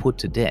were put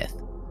to death.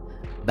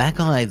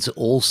 Bacchides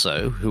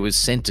also, who was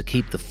sent to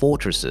keep the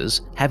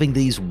fortresses, having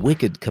these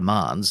wicked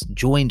commands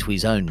joined to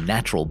his own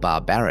natural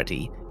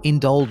barbarity,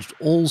 indulged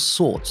all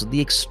sorts of the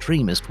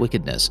extremest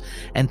wickedness,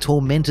 and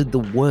tormented the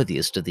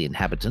worthiest of the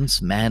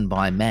inhabitants man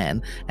by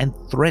man, and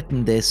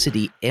threatened their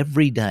city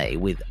every day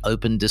with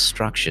open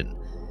destruction,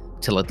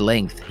 till at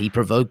length he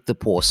provoked the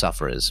poor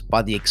sufferers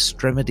by the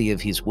extremity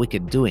of his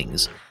wicked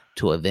doings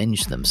to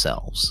avenge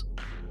themselves.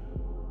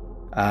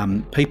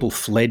 People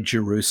fled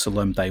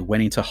Jerusalem, they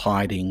went into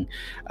hiding,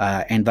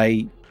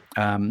 and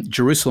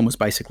Jerusalem was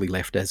basically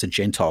left as a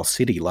Gentile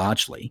city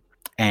largely.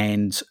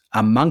 And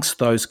amongst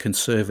those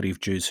conservative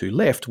Jews who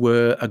left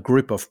were a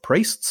group of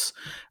priests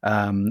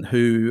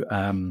who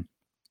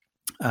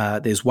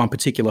there's one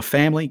particular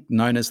family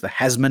known as the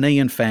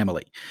Hasmonean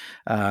family.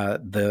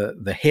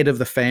 The head of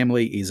the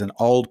family is an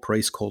old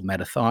priest called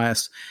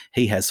Mattathias.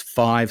 He has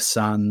 5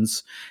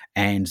 sons,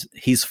 and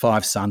his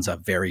 5 sons are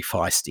very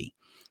feisty.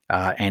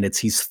 And it's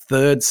his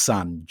 3rd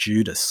son,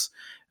 Judas,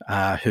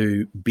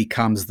 who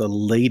becomes the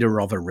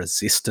leader of a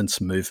resistance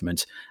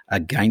movement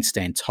against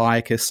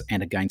Antiochus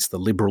and against the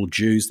liberal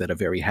Jews that are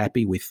very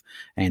happy with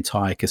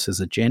Antiochus's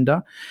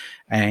agenda.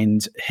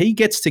 And he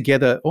gets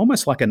together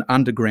almost like an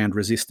underground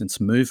resistance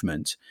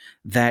movement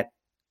that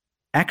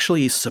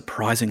actually is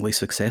surprisingly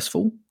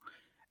successful.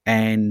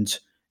 And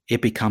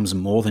it becomes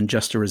more than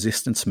just a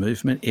resistance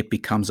movement. It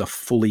becomes a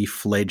fully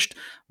fledged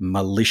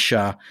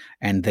militia,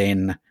 and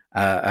then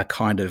a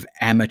kind of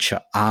amateur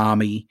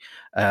army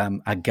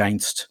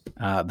against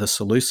the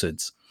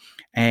Seleucids.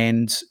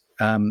 And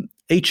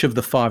each of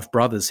the 5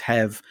 brothers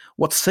have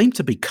what seem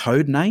to be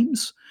code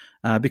names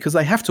because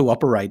they have to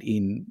operate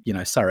in,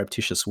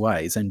 surreptitious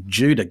ways. And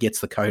Judah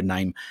gets the code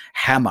name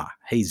Hammer.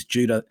 He's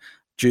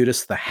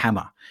Judas the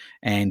Hammer.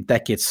 And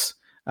that gets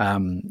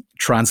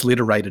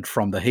transliterated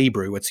from the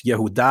Hebrew. It's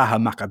Yehudah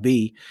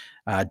HaMaccabi,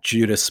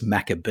 Judas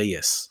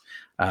Maccabeus.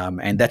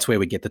 And that's where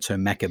we get the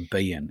term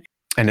Maccabean.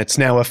 And it's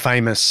now a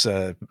famous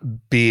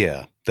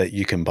beer that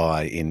you can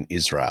buy in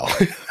Israel.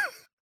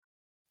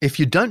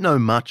 If you don't know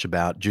much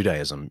about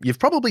Judaism, you've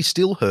probably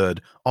still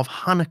heard of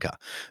Hanukkah,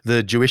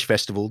 the Jewish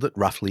festival that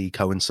roughly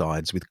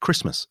coincides with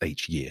Christmas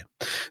each year.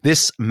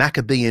 This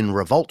Maccabean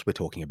revolt we're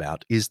talking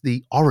about is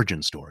the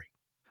origin story.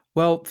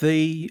 Well,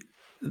 the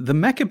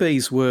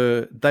Maccabees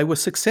were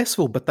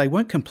successful, but they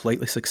weren't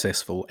completely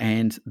successful,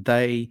 and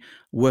they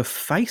were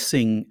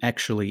facing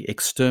actually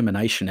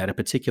extermination at a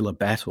particular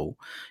battle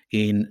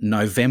in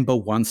November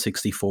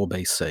 164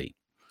 BC.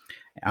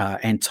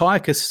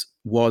 Antiochus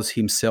was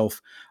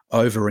himself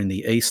over in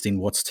the east in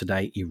what's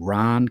today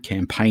Iran,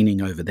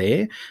 campaigning over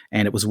there,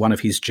 and it was one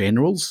of his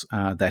generals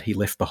that he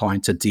left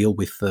behind to deal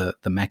with the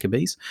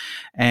Maccabees,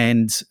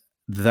 and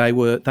they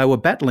were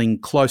battling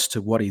close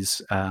to what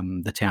is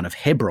the town of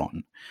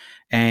Hebron.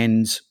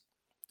 And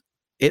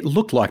it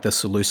looked like the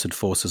Seleucid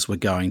forces were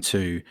going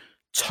to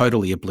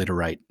totally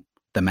obliterate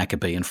the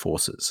Maccabean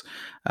forces.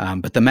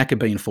 But the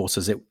Maccabean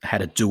forces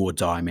had a do or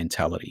die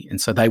mentality. And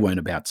so they weren't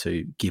about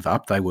to give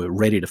up. They were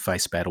ready to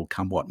face battle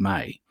come what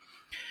may.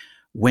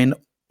 When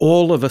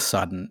all of a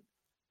sudden,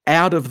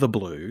 out of the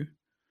blue,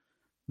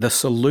 the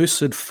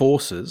Seleucid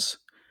forces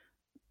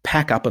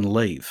pack up and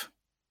leave.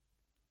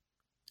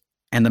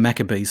 And the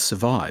Maccabees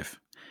survive.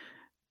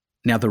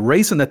 Now, the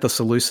reason that the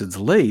Seleucids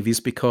leave is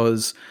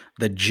because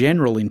the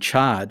general in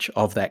charge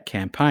of that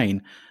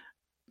campaign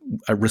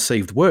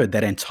received word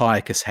that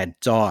Antiochus had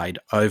died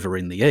over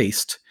in the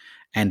east,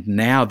 and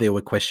now there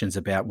were questions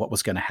about what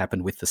was going to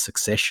happen with the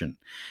succession.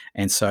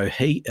 And so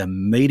he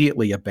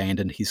immediately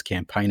abandoned his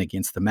campaign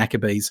against the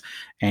Maccabees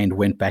and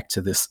went back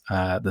to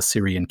the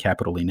Syrian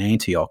capital in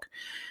Antioch.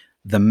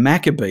 The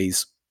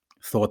Maccabees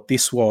thought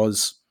this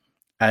was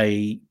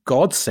a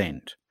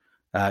godsend.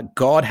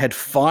 God had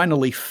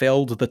finally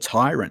felled the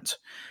tyrant.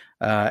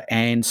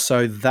 And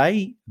so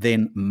they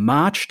then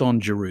marched on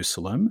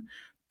Jerusalem,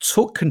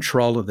 took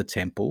control of the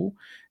temple,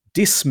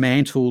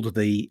 dismantled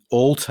the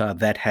altar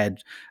that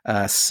had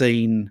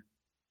seen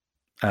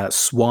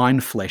swine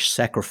flesh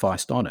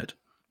sacrificed on it,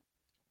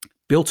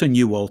 built a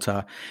new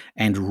altar,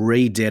 and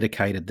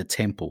rededicated the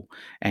temple.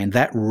 And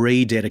that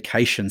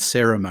rededication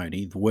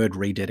ceremony, the word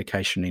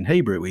rededication in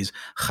Hebrew is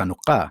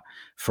Chanukah,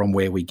 from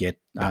where we get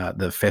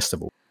the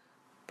festival.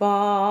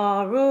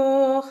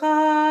 Baruch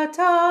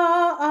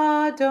atah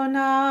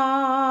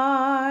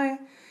Adonai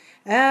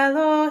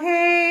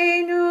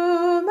Eloheinu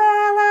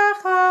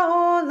melech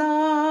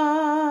haolam,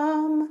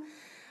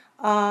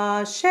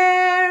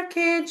 asher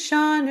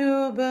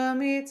kidshanu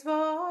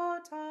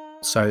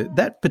b'mitzvotav. So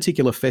that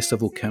particular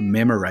festival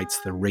commemorates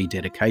the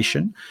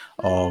rededication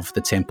of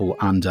the temple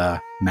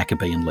under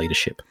Maccabean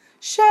leadership.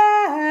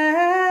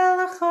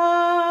 Shel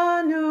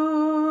Chanukah.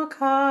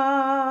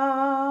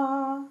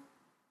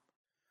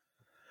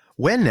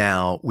 We're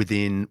now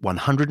within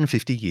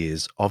 150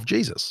 years of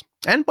Jesus.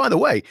 And by the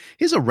way,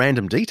 here's a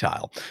random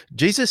detail.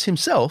 Jesus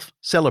himself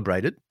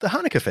celebrated the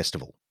Hanukkah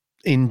festival.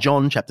 In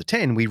John chapter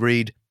 10, we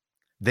read,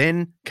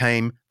 "Then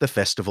came the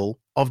festival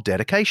of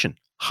dedication,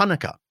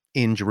 Hanukkah,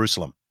 in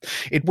Jerusalem.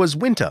 It was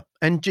winter,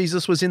 and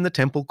Jesus was in the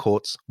temple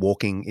courts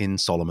walking in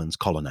Solomon's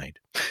colonnade.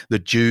 The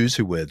Jews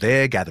who were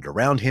there gathered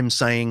around him,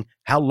 saying,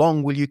 'How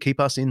long will you keep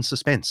us in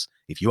suspense?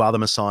 If you are the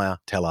Messiah,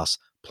 tell us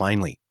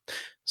plainly.'"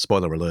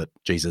 Spoiler alert,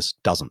 Jesus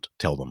doesn't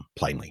tell them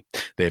plainly.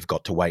 They've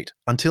got to wait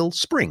until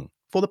spring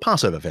for the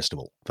Passover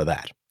festival for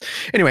that.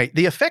 Anyway,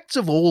 the effects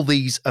of all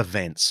these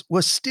events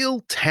were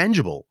still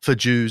tangible for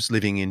Jews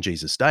living in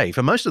Jesus' day.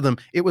 For most of them,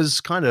 it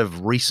was kind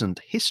of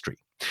recent history.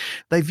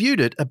 They viewed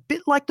it a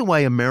bit like the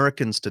way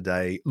Americans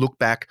today look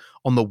back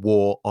on the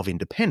War of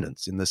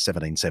Independence in the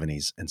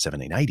 1770s and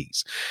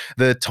 1780s.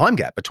 The time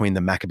gap between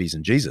the Maccabees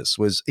and Jesus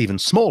was even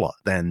smaller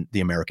than the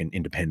American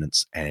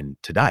independence and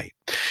today.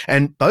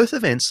 And both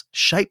events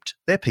shaped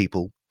their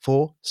people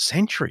for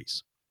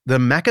centuries. The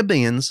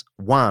Maccabeans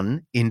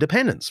won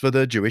independence for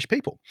the Jewish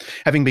people,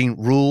 having been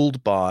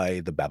ruled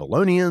by the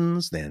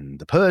Babylonians, then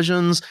the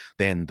Persians,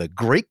 then the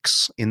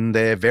Greeks in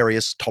their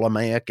various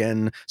Ptolemaic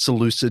and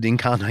Seleucid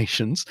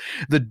incarnations.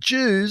 The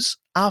Jews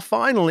are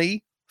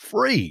finally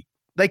free.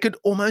 They could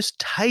almost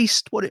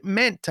taste what it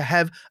meant to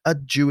have a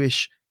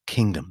Jewish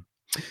kingdom.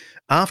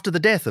 After the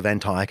death of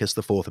Antiochus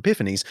IV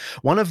Epiphanes,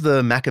 one of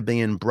the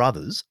Maccabean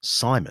brothers,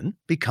 Simon,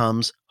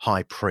 becomes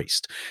high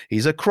priest.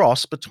 He's a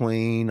cross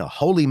between a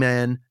holy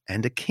man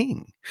and a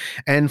king.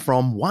 And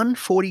from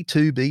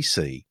 142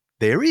 BC,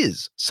 there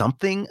is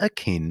something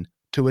akin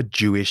to a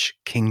Jewish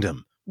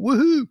kingdom.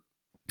 Woohoo!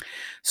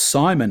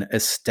 Simon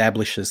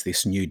establishes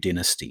this new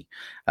dynasty.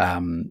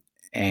 And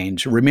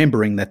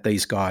remembering that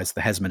these guys,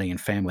 the Hasmonean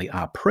family,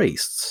 are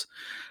priests,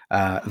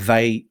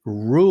 they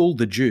rule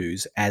the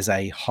Jews as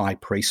a high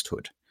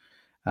priesthood.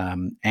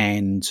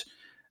 And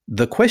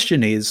the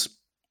question is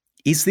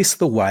this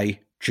the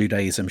way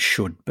Judaism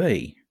should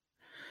be?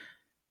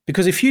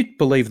 Because if you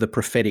believe the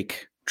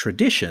prophetic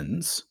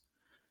traditions,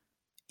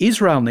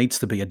 Israel needs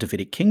to be a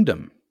Davidic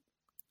kingdom,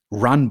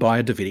 run by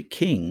a Davidic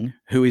king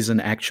who is an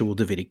actual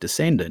Davidic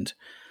descendant,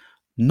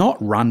 not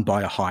run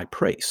by a high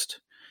priest.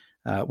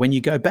 When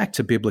you go back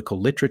to biblical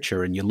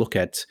literature and you look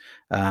at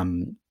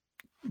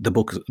the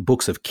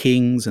books of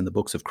Kings and the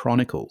books of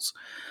Chronicles,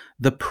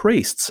 the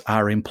priests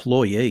are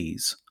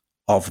employees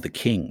of the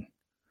king.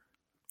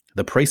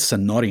 The priests are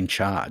not in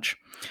charge.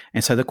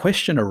 And so the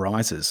question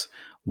arises,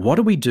 what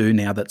do we do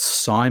now that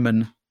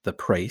Simon the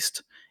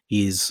priest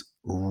is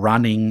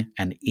running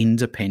an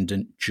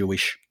independent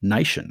Jewish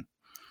nation?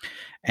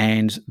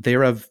 And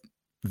there are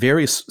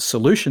various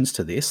solutions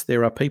to this.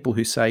 There are people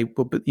who say,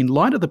 well, but in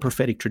light of the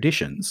prophetic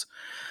traditions,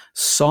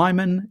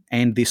 Simon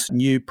and this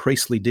new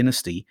priestly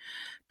dynasty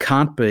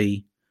can't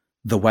be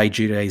the way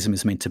Judaism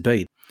is meant to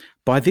be.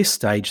 By this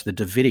stage, the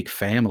Davidic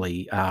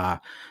family,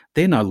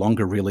 they're no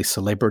longer really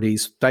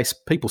celebrities.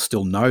 People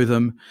still know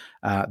them.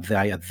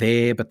 They are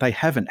there, but they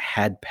haven't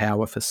had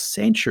power for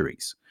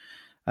centuries.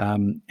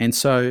 And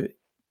so,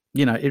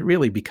 it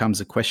really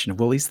becomes a question of,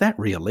 well, is that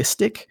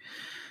realistic?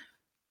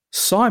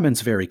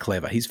 Simon's very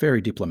clever. He's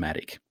very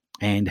diplomatic.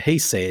 And he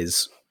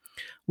says,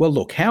 well,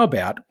 look, how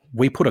about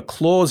we put a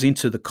clause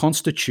into the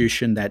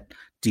Constitution that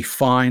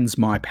defines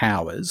my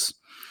powers,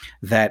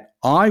 that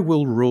I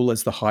will rule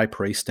as the high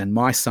priest and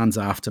my sons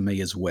after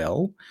me as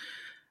well,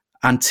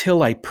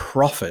 until a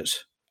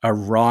prophet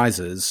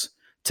arises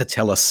to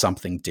tell us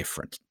something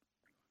different.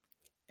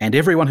 And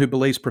everyone who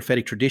believes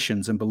prophetic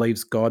traditions and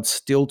believes God's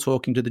still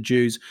talking to the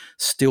Jews,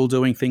 still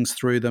doing things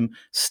through them,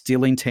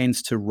 still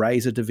intends to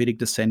raise a Davidic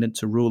descendant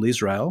to rule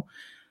Israel,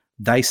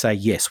 they say,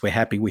 yes, we're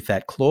happy with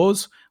that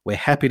clause. We're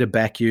happy to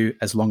back you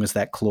as long as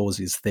that clause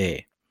is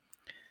there.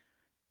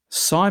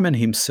 Simon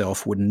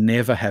himself would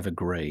never have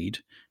agreed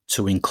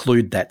to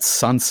include that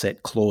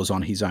sunset clause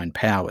on his own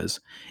powers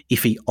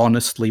if he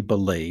honestly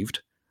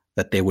believed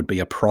that there would be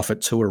a prophet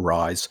to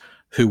arise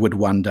who would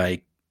one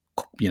day,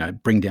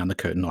 bring down the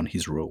curtain on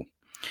his rule.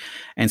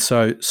 And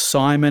so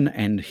Simon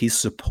and his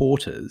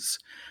supporters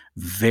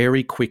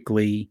very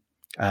quickly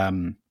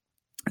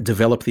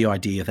develop the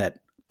idea that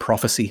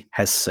prophecy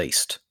has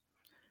ceased.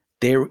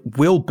 There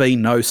will be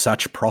no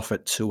such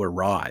prophet to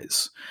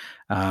arise.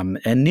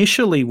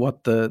 Initially,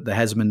 what the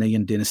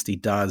Hasmonean dynasty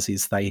does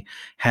is they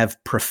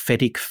have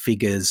prophetic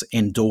figures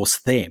endorse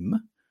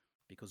them.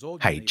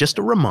 Hey, just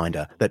a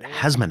reminder that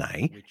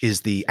Hasmoneh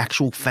is the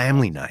actual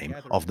family name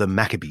of the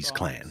Maccabees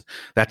clan.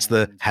 That's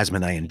the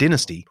Hasmonean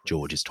dynasty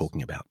George is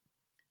talking about.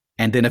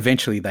 And then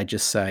eventually they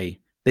just say,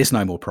 there's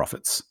no more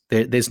prophets.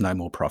 There's no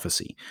more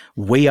prophecy.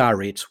 We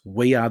are it.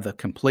 We are the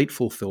complete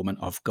fulfillment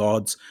of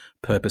God's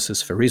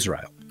purposes for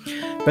Israel.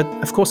 But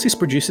of course, this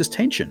produces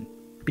tension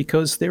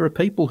because there are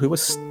people who are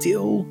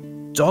still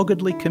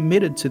doggedly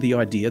committed to the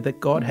idea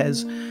that God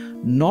has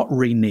not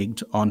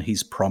reneged on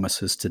his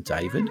promises to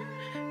David.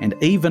 And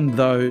even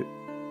though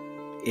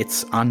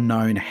it's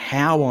unknown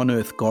how on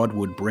earth God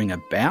would bring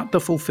about the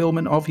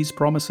fulfillment of his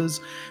promises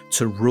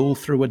to rule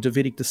through a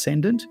Davidic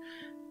descendant,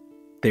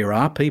 there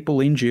are people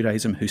in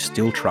Judaism who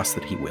still trust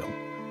that he will.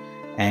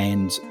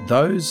 And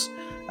those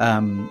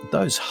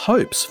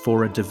hopes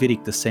for a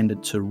Davidic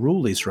descendant to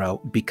rule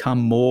Israel become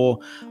more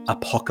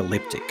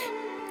apocalyptic.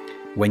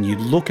 When you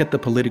look at the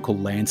political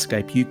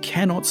landscape, you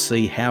cannot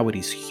see how it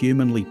is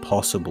humanly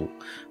possible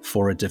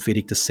for a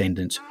Davidic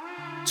descendant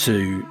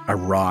to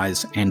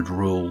arise and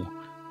rule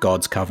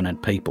God's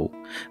covenant people.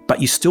 But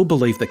you still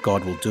believe that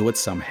God will do it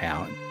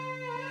somehow.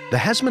 The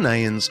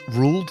Hasmoneans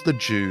ruled the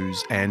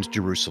Jews and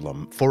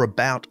Jerusalem for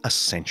about a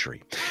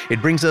century.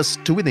 It brings us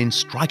to within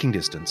striking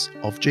distance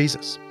of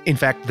Jesus. In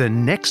fact, the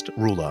next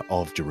ruler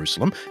of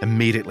Jerusalem,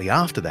 immediately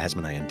after the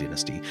Hasmonean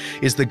dynasty,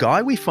 is the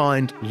guy we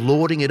find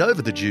lording it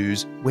over the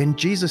Jews when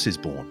Jesus is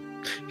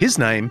born. His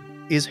name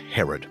is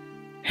Herod.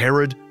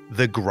 Herod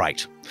the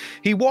Great.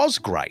 He was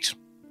great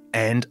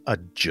and a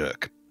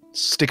jerk.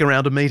 Stick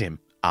around to meet him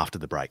after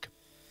the break.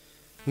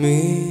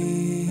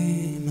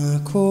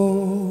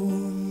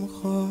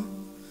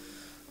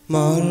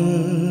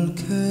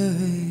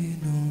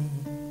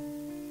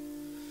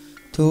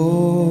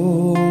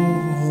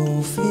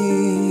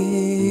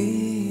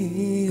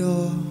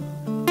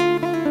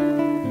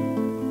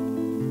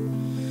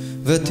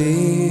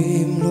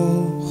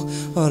 ותמלוך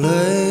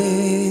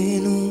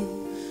עלינו,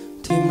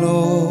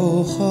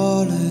 תמלוך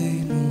עלינו.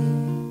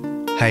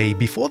 Hey,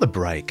 before the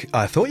break,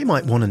 I thought you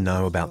might want to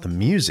know about the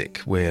music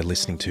we're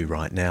listening to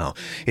right now.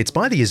 It's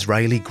by the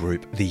Israeli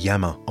group the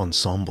Yama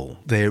Ensemble.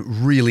 They're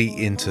really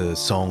into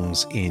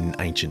songs in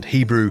ancient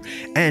Hebrew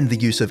and the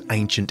use of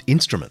ancient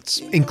instruments,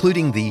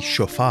 including the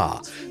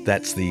shofar.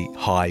 That's the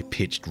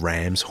high-pitched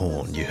ram's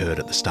horn you heard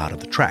at the start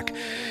of the track.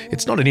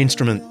 It's not an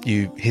instrument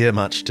you hear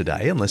much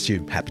today unless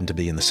you happen to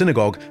be in the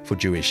synagogue for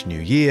Jewish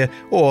New Year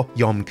or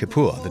Yom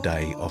Kippur, the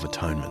Day of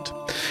Atonement.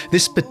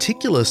 This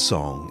particular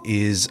song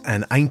is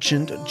an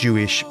ancient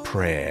Jewish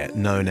prayer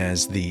known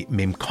as the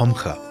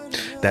Mimkomcha.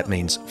 That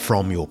means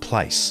from your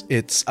place.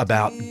 It's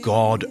about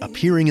God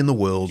appearing in the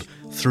world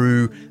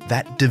through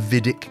that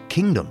Davidic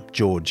kingdom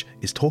George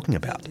is talking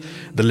about.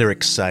 The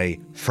lyrics say,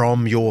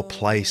 "From your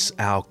place,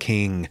 our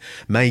King,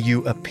 may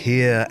you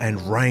appear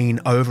and reign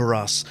over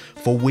us,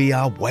 for we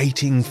are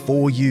waiting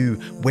for you.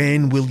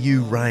 When will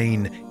you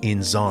reign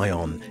in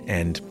Zion?"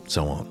 and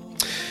so on.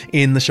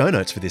 In the show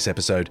notes for this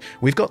episode,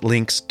 we've got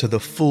links to the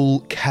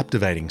full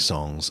captivating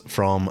songs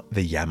from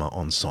the Yama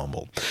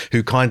Ensemble,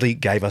 who kindly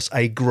gave us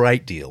a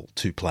great deal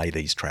to play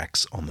these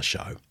tracks on the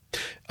show.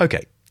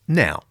 Okay,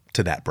 now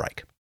to that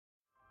break.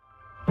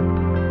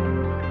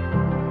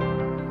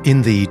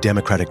 In the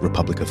Democratic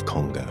Republic of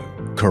Congo,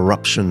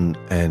 corruption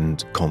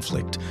and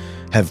conflict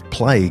have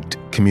plagued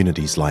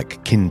communities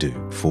like Kindu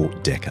for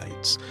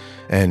decades,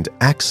 and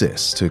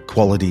access to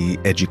quality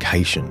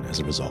education as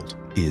a result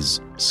is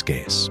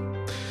scarce.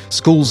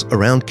 Schools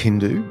around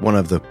Kindu, one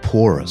of the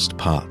poorest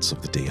parts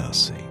of the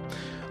DRC,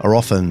 are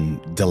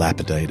often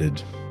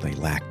dilapidated. They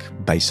lack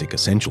basic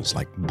essentials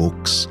like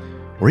books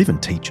or even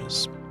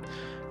teachers.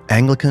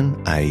 Anglican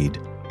Aid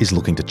is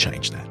looking to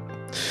change that.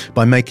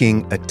 By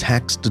making a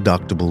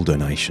tax-deductible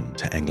donation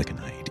to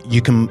Anglican Aid,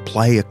 you can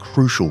play a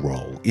crucial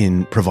role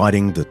in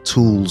providing the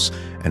tools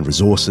and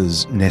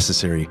resources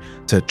necessary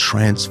to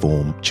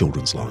transform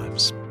children's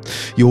lives.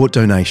 Your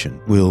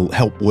donation will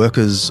help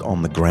workers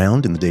on the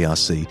ground in the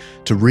DRC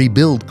to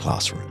rebuild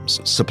classrooms,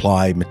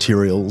 supply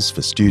materials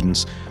for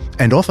students,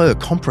 and offer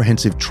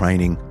comprehensive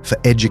training for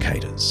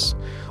educators.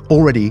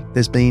 Already,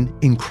 there's been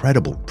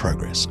incredible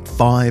progress.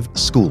 5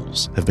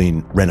 schools have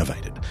been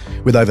renovated,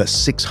 with over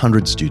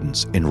 600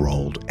 students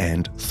enrolled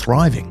and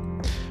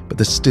thriving. But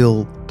there's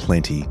still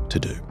plenty to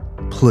do.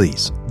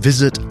 Please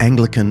visit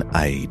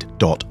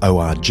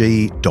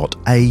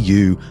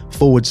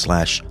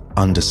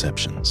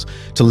anglicanAid.org.au/undeceptions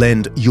to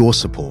lend your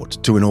support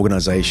to an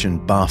organisation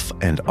Buff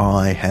and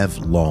I have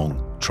long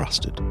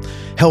trusted.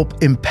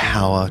 Help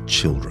empower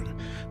children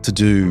to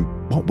do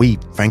what we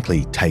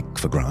frankly take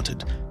for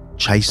granted: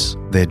 chase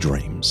their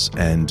dreams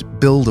and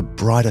build a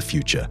brighter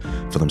future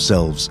for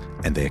themselves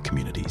and their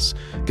communities.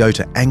 Go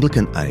to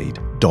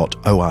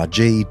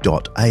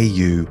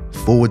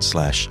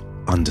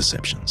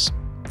anglicanaid.org.au/undeceptions.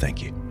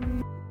 Thank you.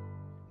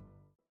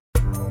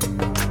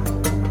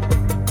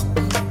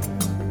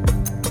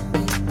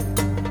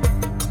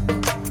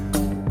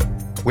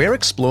 We're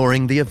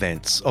exploring the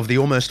events of the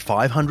almost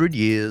 500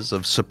 years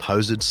of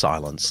supposed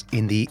silence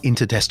in the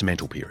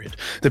intertestamental period,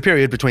 the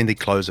period between the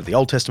close of the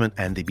Old Testament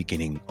and the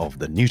beginning of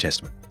the New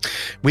Testament.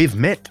 We've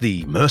met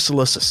the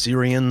merciless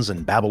Assyrians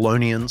and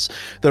Babylonians,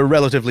 the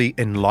relatively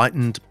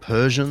enlightened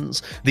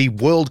Persians, the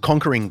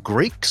world-conquering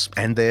Greeks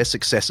and their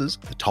successors,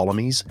 the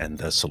Ptolemies and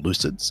the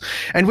Seleucids,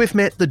 and we've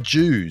met the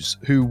Jews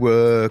who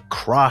were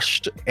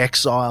crushed,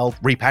 exiled,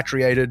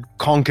 repatriated,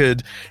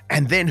 conquered,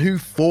 and then who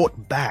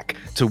fought back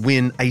to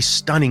win a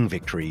stunning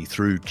victory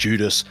through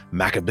Judas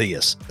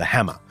Maccabeus, the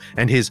Hammer,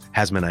 and his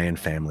Hasmonean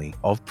family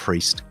of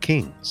priest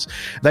kings.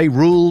 They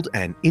ruled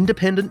an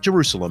independent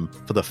Jerusalem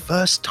for the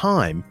first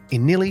time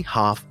in nearly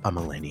half a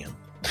millennium.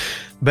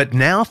 But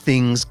now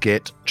things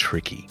get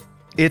tricky.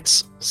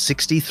 It's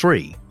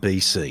 63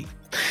 BC.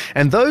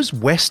 And those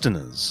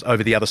Westerners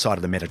over the other side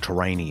of the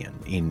Mediterranean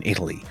in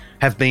Italy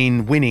have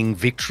been winning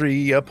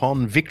victory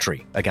upon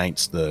victory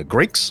against the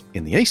Greeks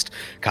in the east,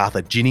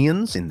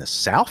 Carthaginians in the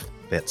south,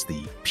 that's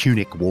the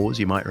Punic Wars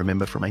you might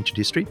remember from ancient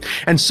history,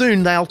 and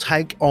soon they'll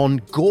take on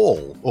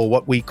Gaul, or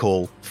what we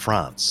call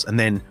France, and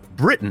then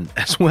Britain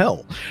as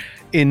well.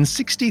 In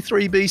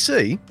 63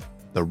 BC,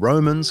 the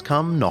Romans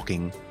come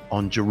knocking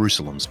on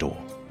Jerusalem's door.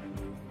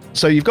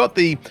 So you've got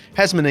the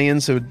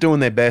Hasmoneans who are doing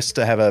their best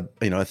to have a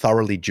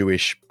thoroughly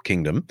Jewish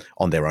kingdom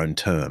on their own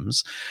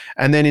terms.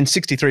 And then in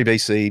 63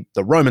 BC,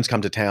 the Romans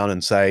come to town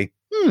and say,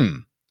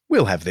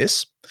 we'll have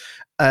this.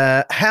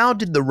 How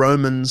did the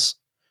Romans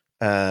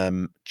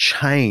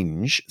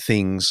change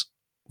things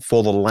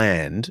for the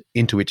land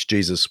into which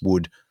Jesus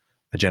would,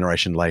 a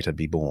generation later,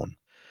 be born?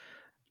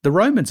 The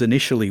Romans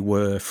initially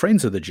were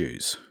friends of the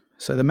Jews.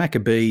 So the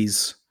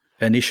Maccabees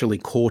initially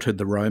courted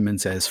the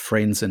Romans as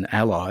friends and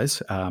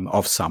allies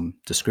of some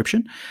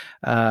description.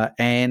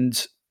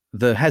 And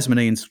the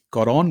Hasmoneans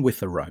got on with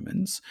the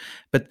Romans.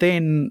 But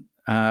then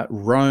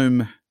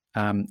Rome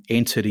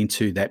entered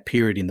into that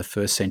period in the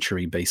 1st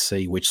century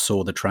BC, which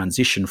saw the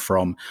transition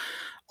from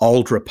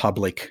Old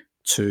Republic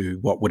to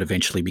what would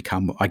eventually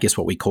become, I guess,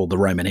 what we call the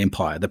Roman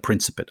Empire, the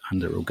Principate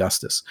under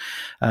Augustus.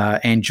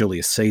 And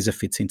Julius Caesar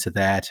fits into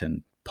that,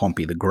 and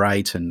Pompey the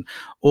Great, and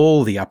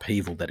all the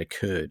upheaval that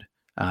occurred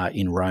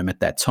in Rome at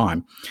that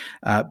time.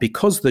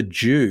 Because the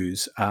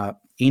Jews are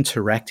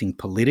interacting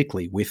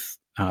politically with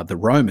the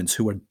Romans,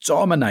 who are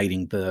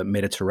dominating the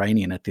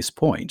Mediterranean at this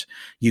point,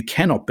 you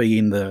cannot be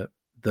in the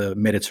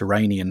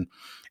Mediterranean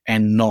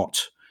and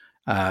not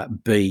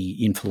be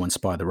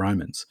influenced by the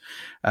Romans.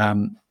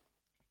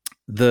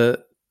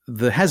 The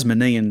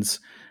Hasmoneans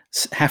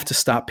have to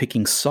start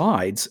picking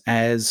sides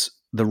as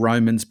the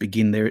Romans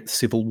begin their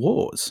civil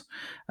wars.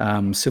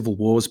 Civil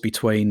wars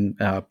between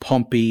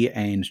Pompey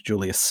and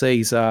Julius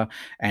Caesar,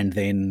 and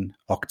then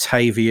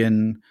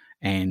Octavian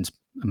and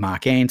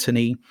Mark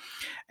Antony.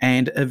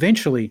 And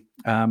eventually,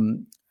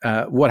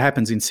 what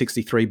happens in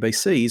 63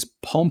 BC is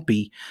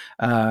Pompey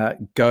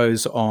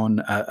goes on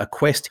a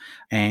quest,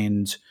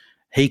 and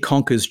he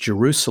conquers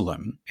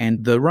Jerusalem,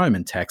 and the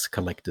Roman tax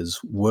collectors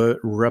were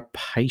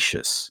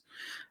rapacious.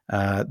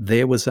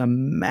 There was a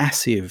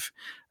massive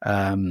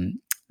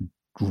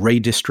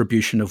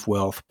redistribution of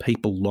wealth.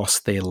 People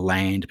lost their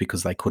land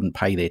because they couldn't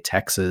pay their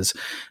taxes.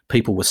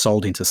 People were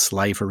sold into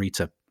slavery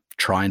to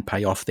try and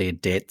pay off their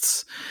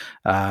debts.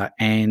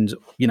 And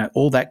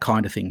all that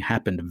kind of thing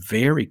happened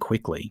very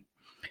quickly.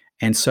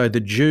 And so the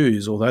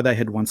Jews, although they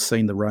had once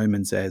seen the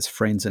Romans as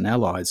friends and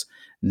allies,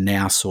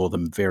 now saw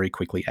them very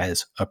quickly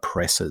as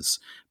oppressors,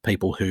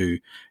 people who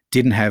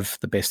didn't have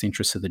the best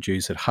interests of the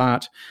Jews at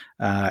heart.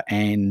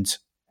 And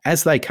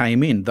as they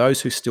came in,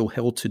 those who still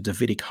held to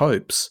Davidic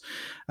hopes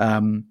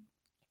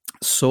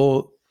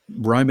saw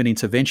Roman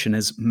intervention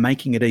as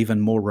making it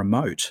even more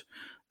remote.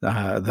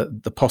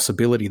 The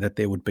possibility that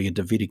there would be a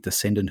Davidic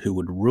descendant who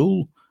would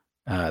rule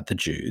the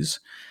Jews,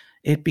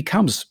 it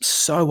becomes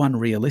so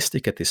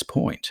unrealistic at this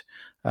point.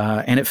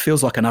 And it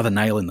feels like another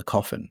nail in the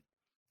coffin.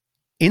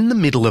 In the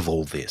middle of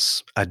all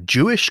this, a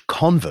Jewish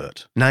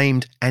convert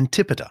named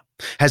Antipater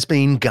has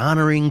been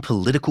garnering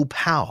political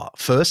power,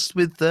 first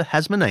with the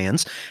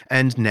Hasmoneans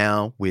and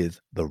now with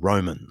the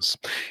Romans.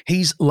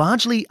 He's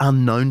largely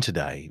unknown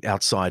today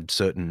outside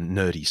certain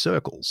nerdy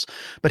circles,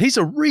 but he's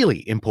a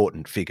really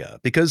important figure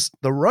because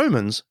the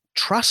Romans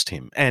trust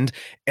him and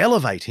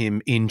elevate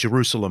him in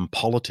Jerusalem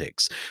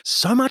politics,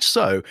 so much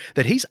so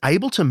that he's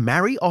able to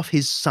marry off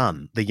his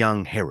son, the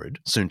young Herod,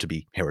 soon to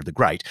be Herod the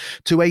Great,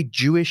 to a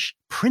Jewish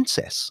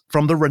princess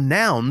from the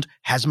renowned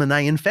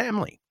Hasmonean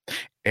family.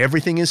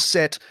 Everything is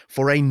set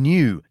for a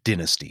new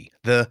dynasty,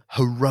 the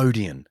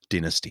Herodian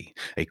dynasty,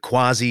 a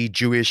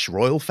quasi-Jewish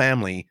royal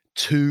family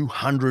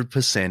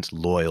 200%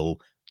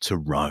 loyal to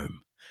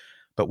Rome.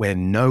 But we're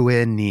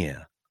nowhere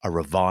near a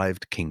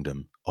revived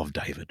kingdom of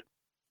David.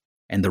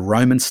 And the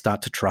Romans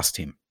start to trust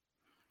him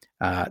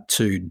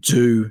to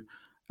do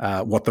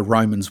what the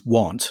Romans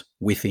want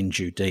within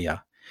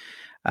Judea.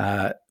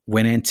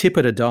 When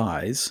Antipater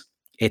dies,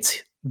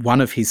 it's one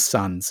of his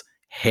sons,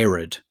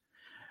 Herod,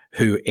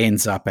 who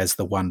ends up as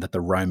the one that the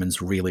Romans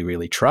really,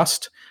 really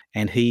trust.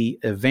 And he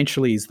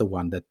eventually is the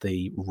one that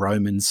the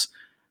Romans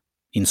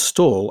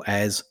install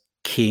as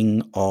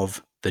King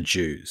of the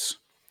Jews.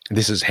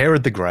 This is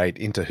Herod the Great,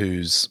 late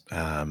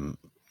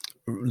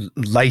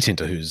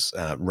into whose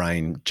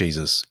reign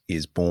Jesus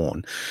is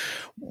born.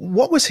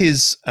 What was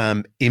his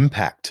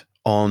impact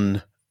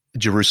on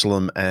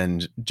Jerusalem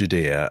and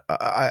Judea?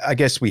 I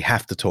guess we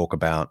have to talk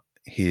about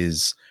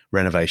his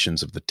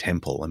renovations of the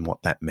temple and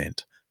what that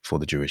meant for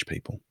the Jewish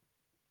people.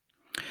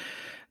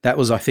 That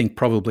was, I think,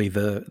 probably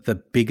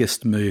the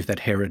biggest move that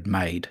Herod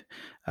made.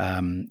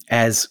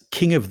 As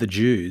King of the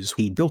Jews,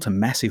 he built a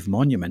massive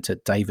monument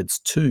at David's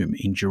tomb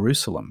in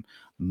Jerusalem,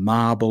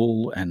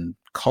 marble and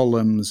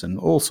columns and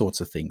all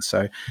sorts of things.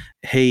 So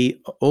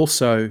he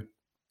also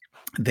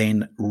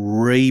then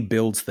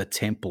rebuilds the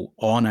temple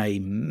on a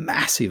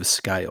massive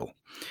scale,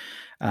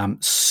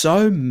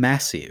 so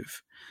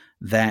massive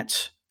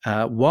that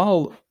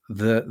while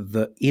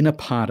the inner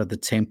part of the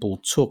temple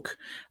took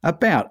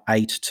about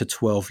 8 to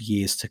 12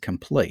 years to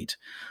complete,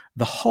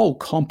 the whole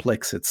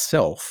complex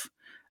itself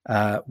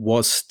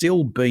was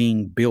still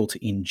being built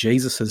in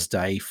Jesus's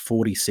day,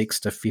 46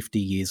 to 50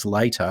 years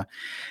later,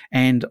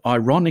 and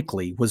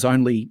ironically was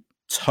only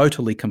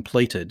totally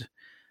completed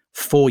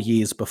 4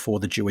 years before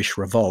the Jewish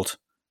revolt,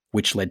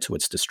 which led to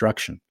its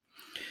destruction.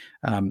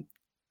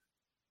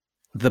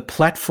 The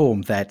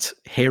platform that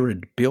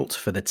Herod built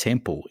for the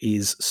temple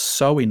is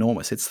so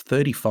enormous. It's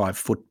 35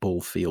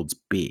 football fields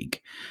big.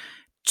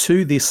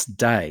 To this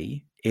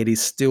day, it is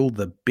still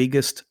the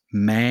biggest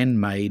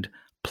man-made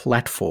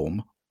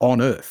platform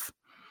on Earth.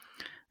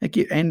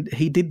 And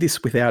he did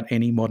this without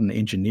any modern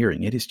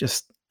engineering. It is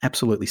just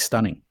absolutely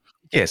stunning.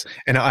 Yes,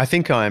 and I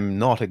think I'm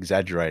not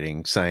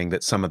exaggerating saying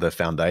that some of the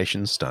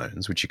foundation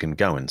stones, which you can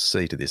go and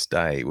see to this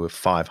day, were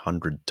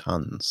 500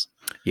 tons.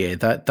 Yeah,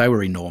 they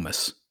were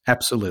enormous.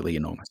 Absolutely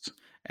enormous.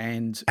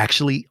 And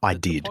actually, I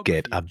did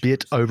get a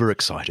bit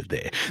overexcited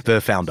there.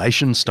 The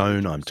foundation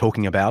stone I'm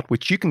talking about,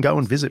 which you can go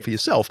and visit for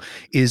yourself,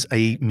 is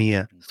a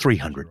mere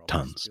 300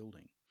 tons.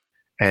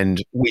 And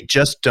we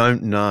just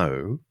don't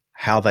know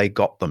how they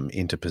got them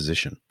into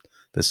position.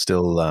 There's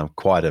still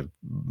quite an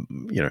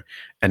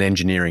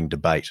engineering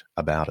debate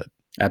about it.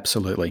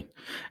 Absolutely.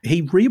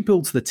 He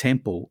rebuilds the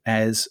temple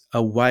as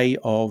a way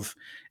of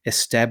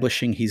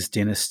establishing his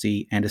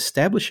dynasty and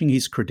establishing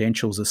his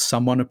credentials as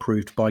someone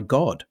approved by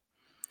God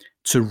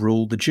to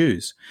rule the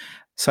Jews.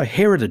 So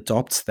Herod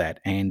adopts that,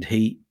 and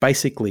he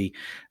basically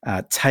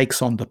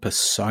takes on the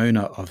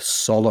persona of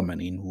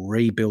Solomon in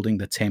rebuilding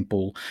the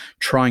temple,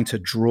 trying to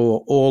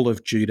draw all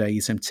of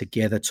Judaism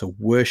together to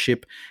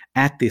worship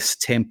at this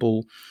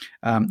temple,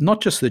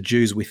 not just the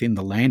Jews within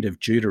the land of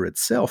Judah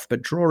itself,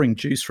 but drawing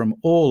Jews from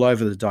all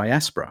over the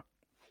diaspora.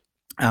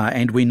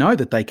 And we know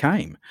that they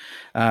came.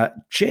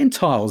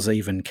 Gentiles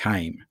even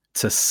came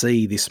to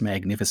see this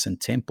magnificent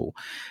temple.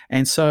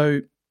 And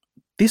so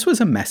this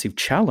was a massive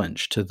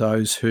challenge to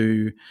those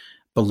who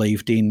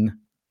believed in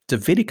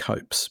Davidic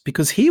hopes,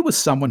 because here was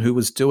someone who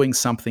was doing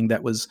something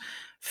that was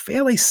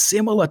fairly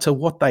similar to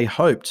what they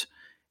hoped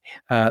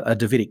a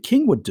Davidic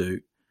king would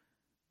do,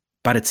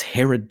 but it's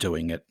Herod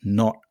doing it,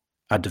 not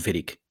a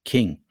Davidic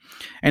king.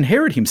 And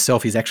Herod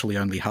himself is actually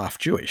only half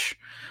Jewish.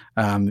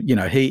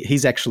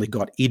 He's actually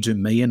got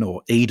Idumean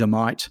or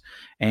Edomite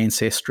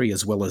ancestry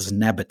as well as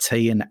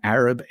Nabatean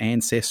Arab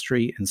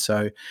ancestry. And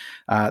so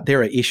there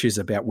are issues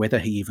about whether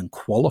he even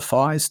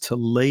qualifies to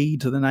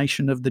lead the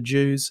nation of the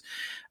Jews.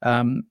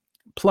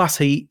 Plus,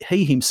 he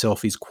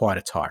himself is quite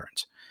a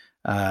tyrant.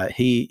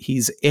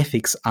 His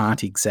ethics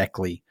aren't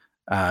exactly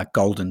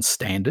golden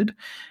standard,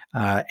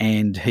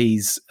 and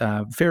he's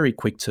very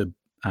quick to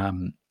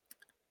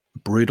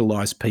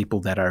brutalize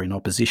people that are in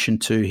opposition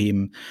to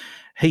him.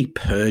 He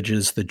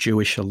purges the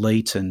Jewish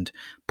elite and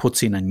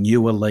puts in a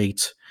new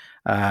elite.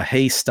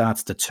 He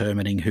starts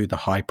determining who the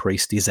high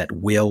priest is at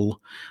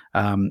will.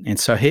 And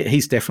so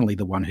he's definitely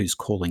the one who's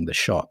calling the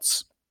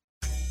shots.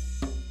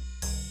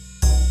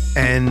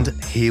 And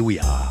here we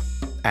are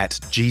at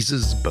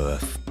Jesus'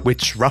 birth,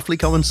 which roughly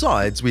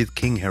coincides with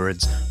King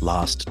Herod's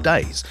last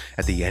days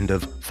at the end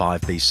of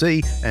 5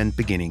 BC and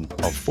beginning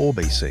of 4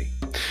 BC.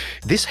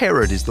 This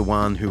Herod is the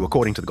one who,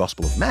 according to the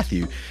Gospel of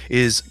Matthew,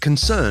 is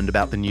concerned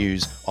about the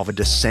news of a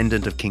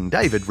descendant of King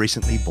David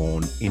recently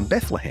born in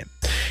Bethlehem.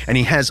 And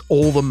he has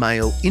all the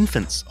male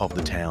infants of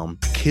the town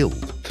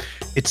killed.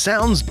 It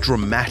sounds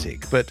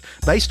dramatic, but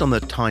based on the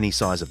tiny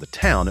size of the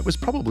town, it was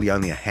probably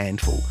only a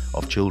handful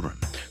of children.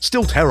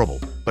 Still terrible,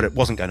 but it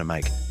wasn't going to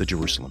make the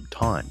Jerusalem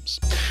Times.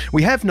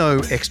 We have no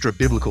extra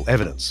biblical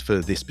evidence for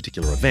this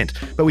particular event,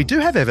 but we do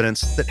have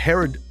evidence that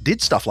Herod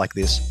did stuff like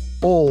this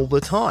all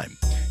the time.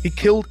 He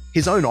killed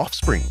his own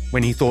offspring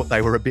when he thought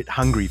they were a bit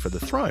hungry for the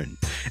throne.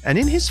 And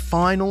in his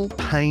final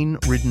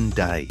pain-ridden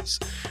days,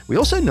 we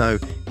also know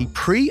he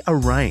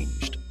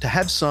pre-arranged to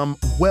have some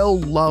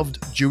well-loved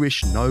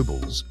Jewish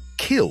nobles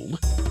killed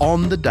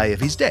on the day of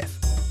his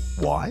death.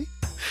 Why?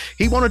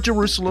 He wanted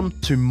Jerusalem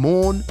to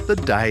mourn the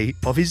day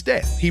of his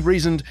death. He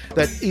reasoned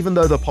that even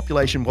though the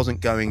population wasn't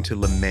going to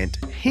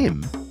lament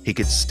him, he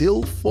could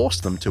still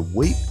force them to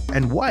weep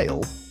and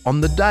wail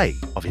on the day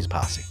of his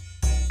passing.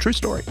 True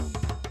story.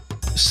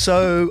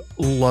 So,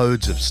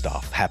 loads of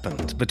stuff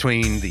happened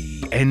between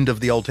the end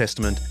of the Old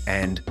Testament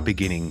and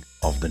beginning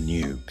of the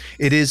New.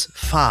 It is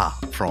far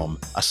from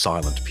a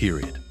silent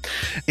period.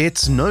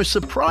 It's no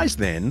surprise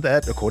then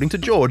that, according to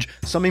George,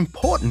 some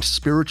important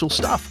spiritual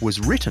stuff was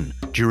written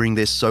during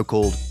this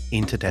so-called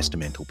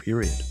intertestamental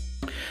period.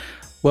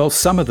 Well,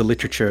 some of the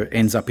literature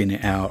ends up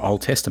in our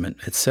Old Testament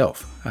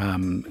itself.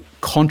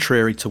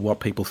 Contrary to what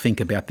people think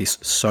about this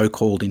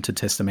so-called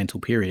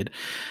intertestamental period,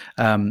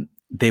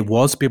 there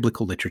was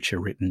biblical literature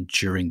written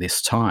during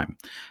this time.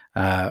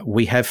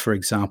 We have, for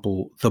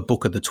example, the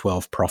Book of the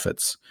 12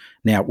 Prophets.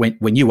 Now,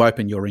 when you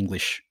open your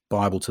English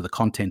Bible to the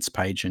contents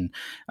page and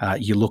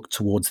you look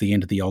towards the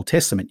end of the Old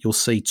Testament, you'll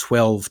see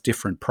 12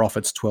 different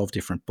prophets, 12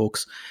 different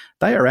books.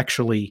 They are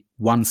actually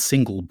one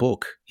single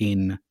book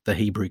in the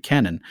Hebrew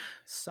canon.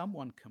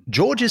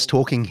 George is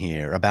talking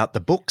here about the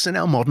books in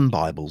our modern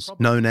Bibles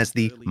known as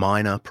the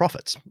Minor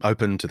Prophets.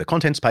 Open to the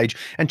contents page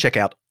and check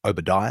out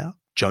Obadiah,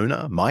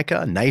 Jonah,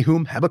 Micah,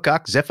 Nahum,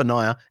 Habakkuk,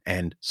 Zephaniah,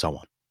 and so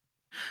on.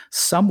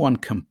 Someone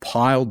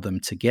compiled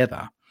them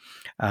together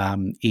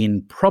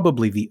in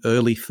probably the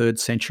early 3rd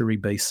century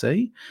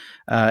BC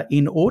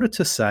in order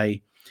to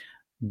say,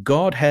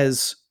 God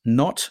has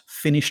not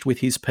finished with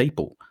his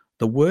people.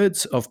 The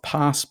words of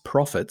past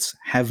prophets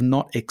have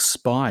not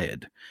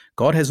expired.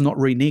 God has not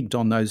reneged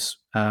on those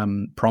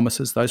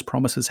promises. Those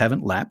promises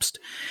haven't lapsed.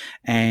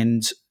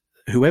 And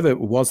whoever it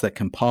was that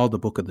compiled the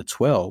Book of the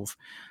 12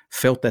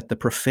 felt that the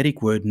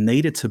prophetic word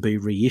needed to be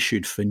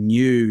reissued for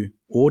new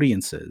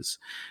audiences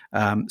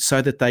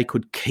so that they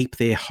could keep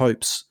their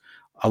hopes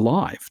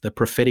alive, the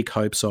prophetic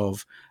hopes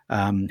of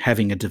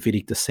having a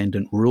Davidic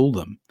descendant rule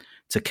them,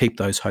 to keep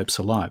those hopes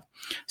alive.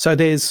 So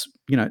there's,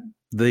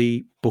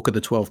 the Book of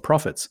the 12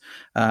 Prophets.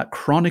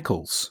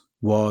 Chronicles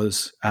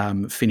was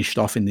finished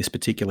off in this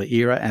particular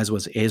era, as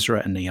was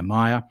Ezra and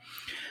Nehemiah.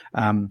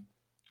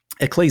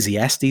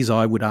 Ecclesiastes,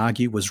 I would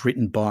argue, was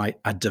written by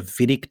a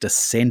Davidic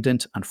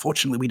descendant.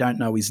 Unfortunately, we don't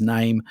know his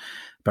name,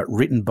 but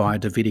written by a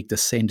Davidic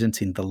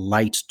descendant in the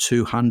late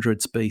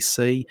 200s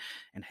BC.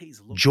 And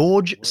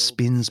George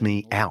spins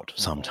me out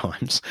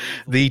sometimes.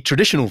 The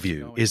traditional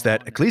view is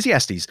that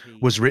Ecclesiastes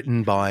was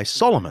written by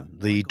Solomon,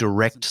 the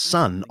direct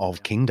son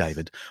of King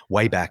David,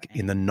 way back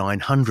in the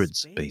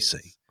 900s BC.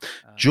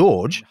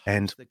 George,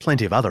 and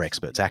plenty of other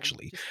experts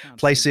actually,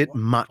 place it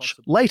much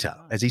later,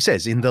 as he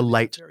says, in the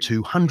late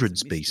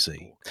 200s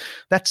BC.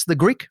 That's the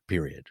Greek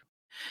period.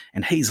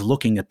 And he's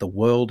looking at the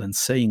world and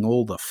seeing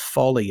all the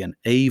folly and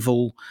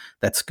evil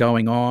that's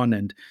going on,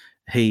 and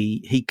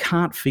he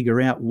can't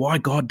figure out why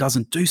God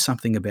doesn't do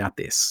something about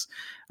this.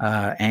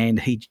 And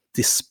he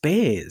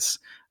despairs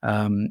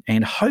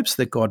and hopes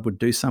that God would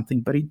do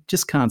something, but he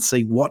just can't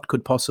see what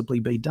could possibly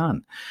be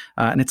done.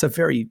 And it's a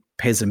very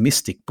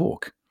pessimistic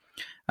book.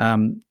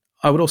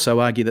 I would also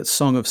argue that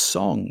Song of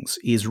Songs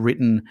is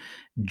written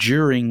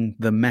during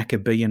the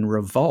Maccabean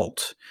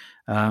revolt.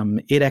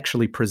 It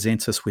actually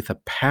presents us with a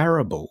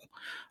parable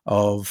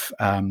of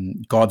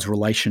God's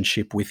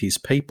relationship with his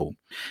people.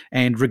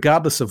 And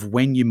regardless of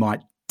when you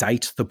might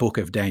date the book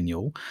of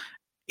Daniel,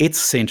 its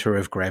centre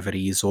of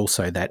gravity is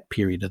also that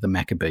period of the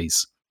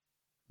Maccabees.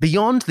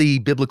 Beyond the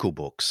biblical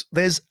books,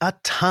 there's a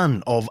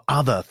ton of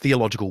other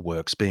theological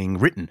works being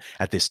written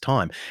at this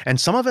time, and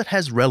some of it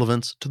has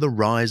relevance to the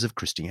rise of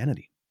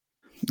Christianity.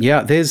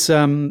 Yeah, there's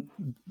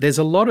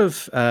a lot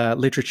of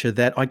literature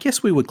that I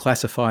guess we would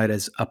classify it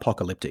as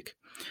apocalyptic.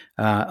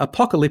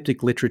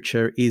 Apocalyptic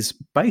literature is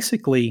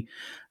basically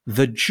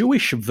the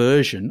Jewish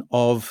version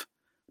of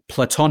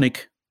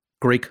Platonic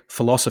Greek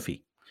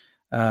philosophy.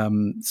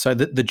 So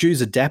the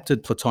Jews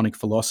adapted Platonic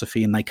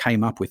philosophy and they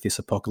came up with this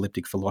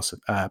apocalyptic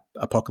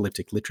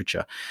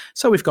literature.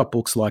 So we've got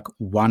books like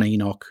 1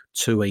 Enoch,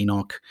 2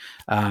 Enoch,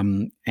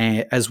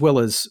 as well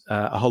as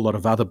a whole lot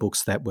of other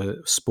books that were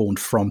spawned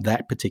from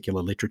that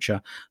particular literature.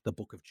 The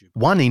Book of Jude.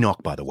 1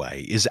 Enoch, by the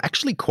way, is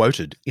actually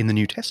quoted in the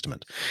New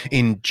Testament,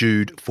 in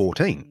Jude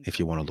 14, if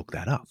you want to look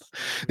that up.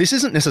 This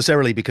isn't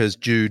necessarily because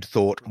Jude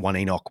thought 1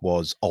 Enoch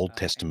was Old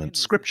Testament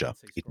scripture.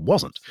 It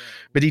wasn't.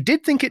 But he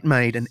did think it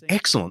made an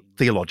excellent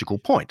theological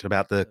point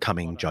about the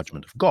coming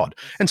judgment of God,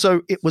 and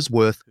so it was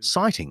worth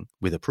citing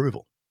with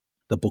approval.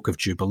 The Book of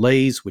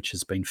Jubilees, which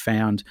has been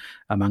found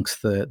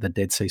amongst the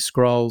Dead Sea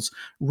Scrolls,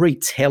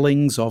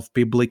 retellings of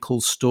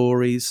biblical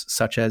stories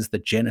such as the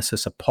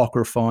Genesis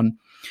Apocryphon,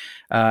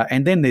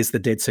 and then there's the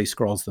Dead Sea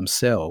Scrolls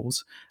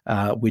themselves,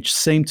 which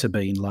seem to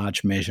be in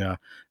large measure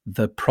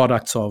the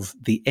products of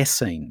the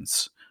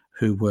Essenes,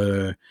 who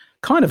were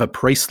kind of a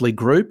priestly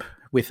group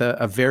with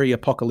a very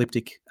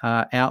apocalyptic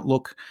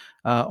outlook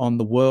on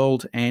the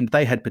world, and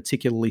they had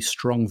particularly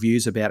strong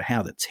views about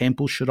how the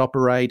temple should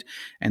operate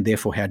and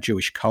therefore how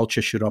Jewish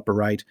culture should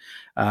operate.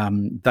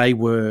 They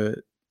were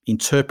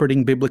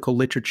interpreting biblical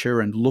literature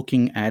and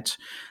looking at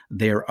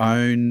their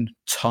own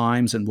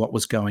times and what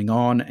was going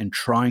on and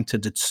trying to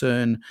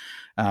discern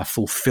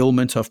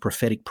fulfillment of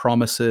prophetic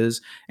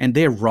promises. And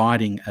they're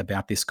writing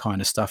about this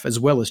kind of stuff as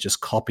well as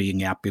just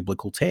copying out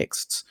biblical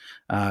texts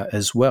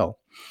as well.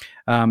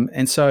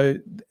 And so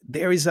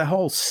there is a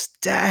whole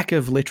stack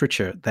of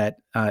literature that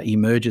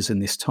emerges in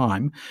this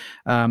time.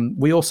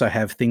 We also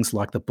have things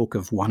like the book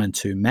of 1 and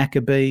 2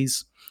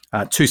 Maccabees,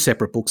 two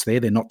separate books there.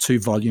 They're not two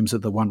volumes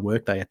of the one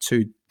work. They are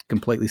two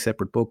completely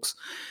separate books.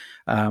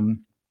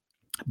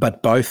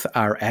 But both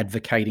are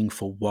advocating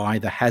for why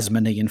the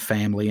Hasmonean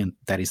family, and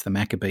that is the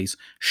Maccabees,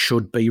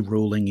 should be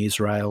ruling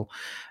Israel.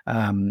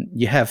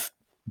 You have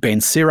Ben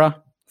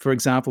Sira, for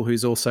example,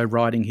 who's also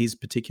writing his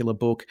particular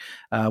book,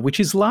 which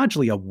is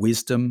largely a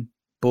wisdom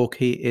book.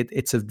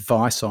 It's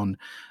advice on,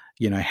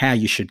 how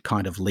you should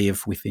kind of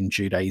live within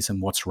Judaism,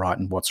 what's right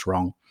and what's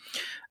wrong.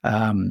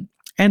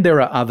 And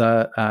there are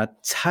other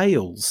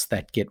tales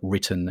that get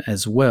written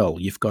as well.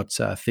 You've got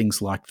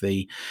things like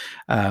the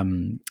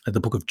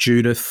book of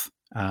Judith,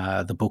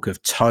 the book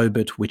of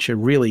Tobit, which are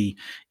really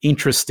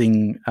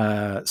interesting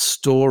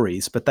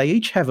stories, but they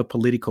each have a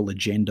political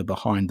agenda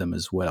behind them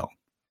as well.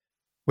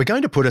 We're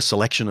going to put a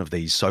selection of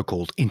these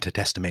so-called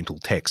intertestamental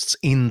texts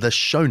in the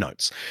show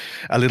notes.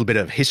 A little bit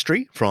of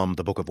history from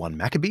the book of 1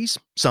 Maccabees,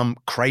 some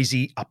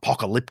crazy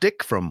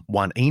apocalyptic from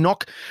 1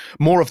 Enoch,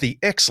 more of the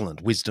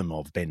excellent wisdom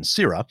of Ben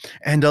Sira,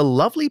 and a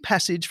lovely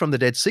passage from the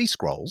Dead Sea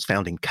Scrolls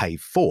found in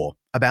Cave 4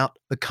 about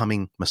the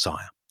coming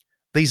Messiah.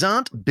 These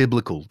aren't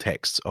biblical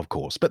texts, of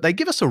course, but they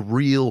give us a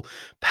real,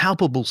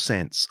 palpable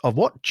sense of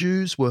what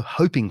Jews were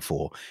hoping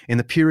for in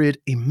the period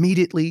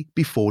immediately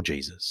before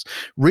Jesus.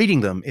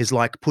 Reading them is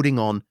like putting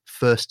on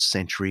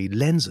first-century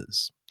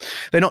lenses.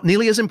 They're not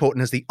nearly as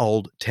important as the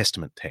Old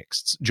Testament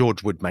texts.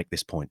 George would make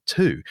this point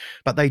too,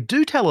 but they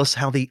do tell us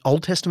how the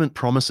Old Testament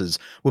promises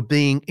were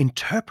being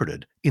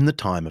interpreted in the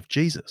time of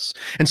Jesus.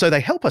 And so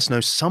they help us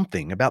know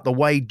something about the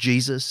way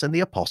Jesus and the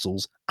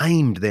apostles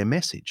aimed their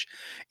message.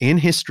 In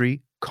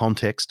history,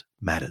 context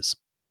matters.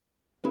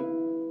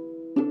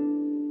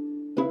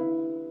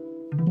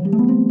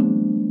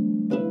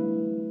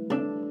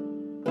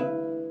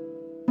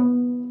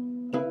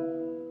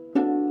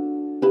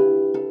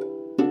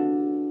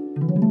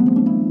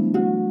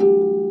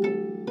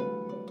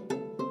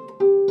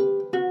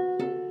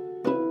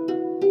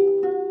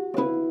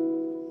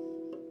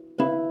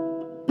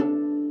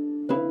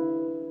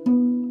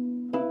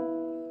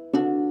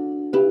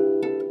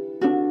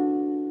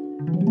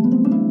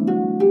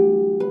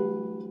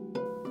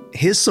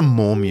 Here's some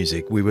more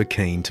music we were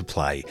keen to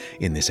play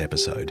in this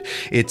episode.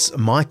 It's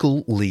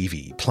Michael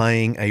Levy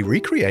playing a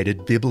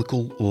recreated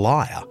biblical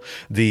lyre,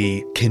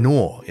 the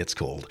kinnor it's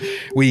called.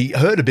 We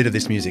heard a bit of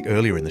this music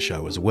earlier in the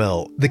show as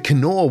well. The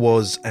kinnor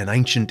was an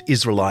ancient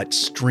Israelite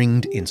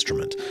stringed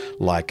instrument,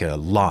 like a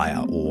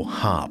lyre or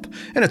harp,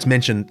 and it's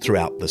mentioned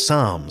throughout the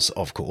Psalms,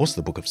 of course,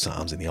 the book of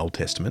Psalms in the Old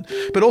Testament,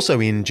 but also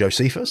in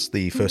Josephus,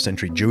 the first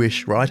century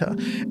Jewish writer,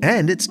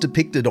 and it's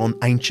depicted on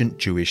ancient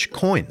Jewish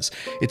coins.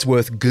 It's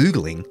worth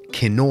Googling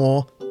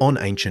kinnor on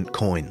ancient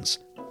coins.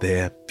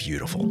 They're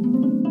beautiful.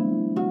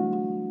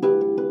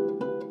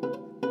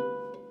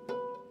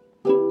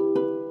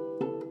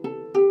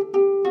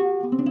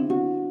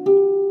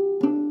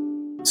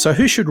 So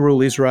who should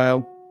rule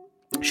Israel?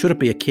 Should it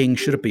be a king?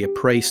 Should it be a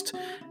priest?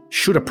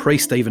 Should a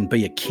priest even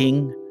be a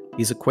king?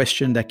 Is a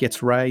question that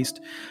gets raised.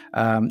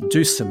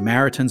 Do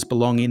Samaritans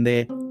belong in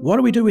there? What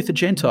do we do with the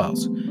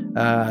Gentiles?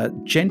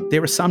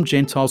 There are some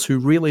Gentiles who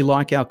really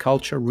like our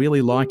culture,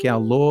 really like our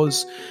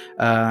laws.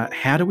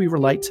 How do we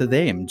relate to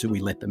them? Do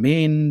we let them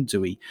in? Do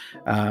we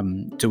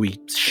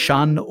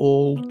shun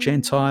all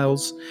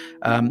Gentiles?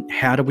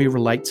 How do we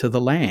relate to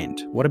the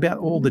land? What about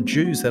all the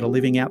Jews that are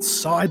living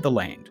outside the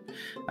land?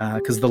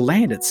 Because the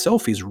land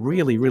itself is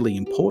really, really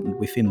important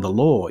within the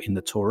law in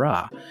the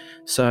Torah.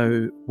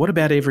 So what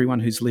about everyone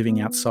who's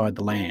living outside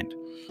the land?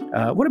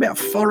 What about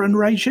foreign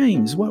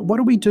regimes? What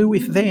do we do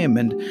with them?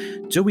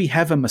 And do we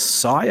have a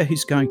Messiah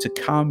who's going to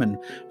come and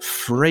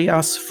free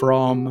us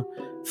from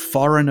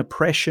foreign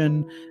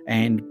oppression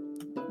and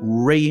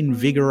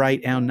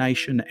reinvigorate our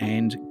nation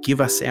and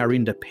give us our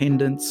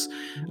independence?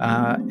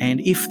 And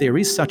if there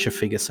is such a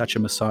figure, such a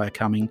Messiah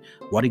coming,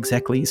 what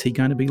exactly is he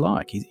going to be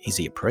like? Is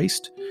he a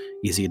priest?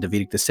 Is he a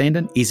Davidic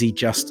descendant? Is he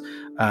just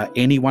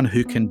anyone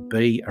who can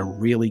be a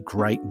really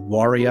great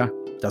warrior?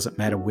 Doesn't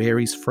matter where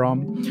he's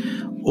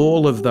from.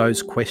 All of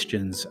those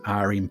questions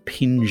are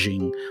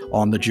impinging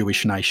on the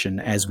Jewish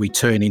nation as we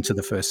turn into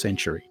the first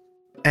century.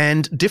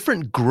 And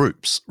different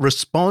groups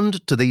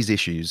respond to these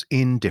issues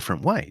in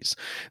different ways.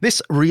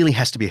 This really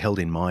has to be held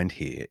in mind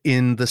here.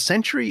 In the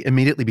century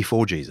immediately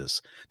before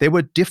Jesus, there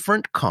were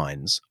different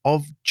kinds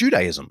of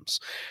Judaisms: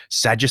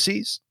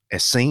 Sadducees,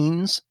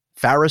 Essenes,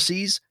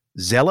 Pharisees,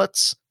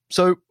 Zealots.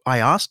 So I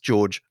asked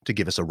George to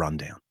give us a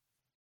rundown.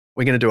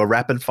 We're going to do a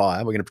rapid fire.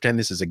 We're going to pretend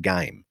this is a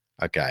game,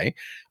 okay?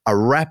 A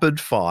rapid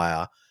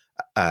fire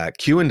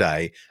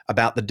Q&A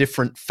about the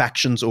different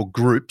factions or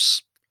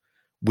groups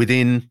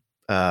within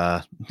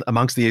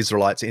amongst the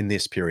Israelites in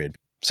this period.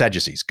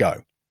 Sadducees,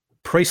 go.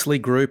 priestly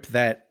group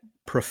that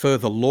prefer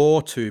the law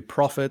to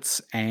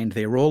prophets, and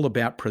they're all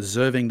about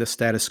preserving the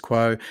status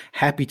quo,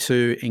 happy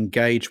to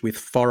engage with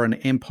foreign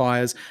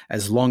empires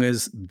as long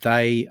as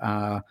they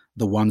are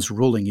the ones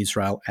ruling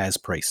Israel as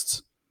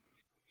priests.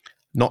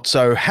 Not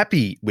so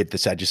happy with the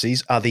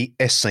Sadducees are the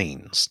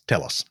Essenes.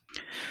 Tell us.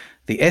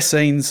 The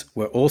Essenes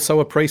were also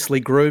a priestly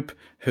group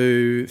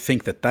who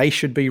think that they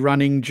should be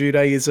running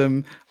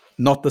Judaism,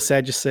 not the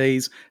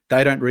Sadducees.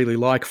 They don't really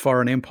like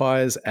foreign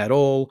empires at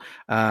all,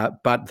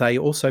 but they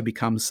also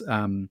become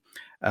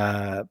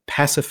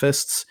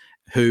pacifists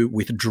who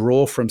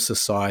withdraw from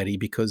society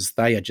because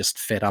they are just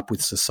fed up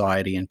with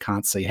society and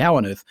can't see how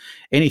on earth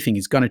anything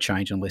is going to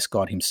change unless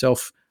God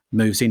himself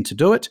moves in to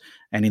do it.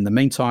 And in the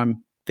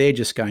meantime, they're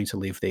just going to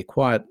live their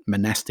quiet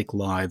monastic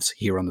lives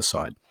here on the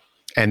side.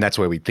 And that's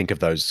where we think of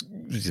those,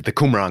 the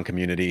Qumran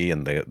community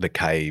and the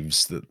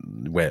caves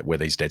where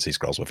these Dead Sea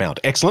Scrolls were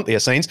found. Excellent, the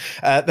Essenes.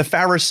 The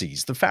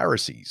Pharisees.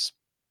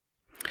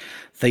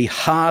 The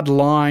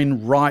hardline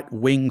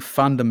right-wing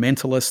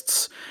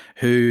fundamentalists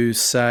who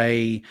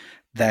say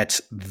that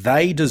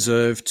they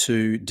deserve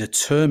to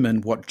determine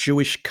what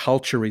Jewish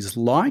culture is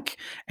like,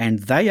 and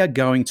they are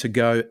going to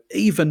go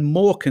even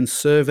more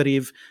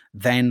conservative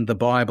than the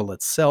Bible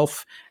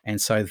itself. And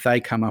so they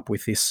come up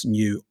with this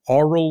new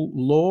oral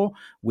law,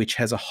 which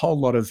has a whole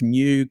lot of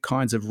new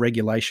kinds of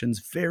regulations,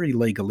 very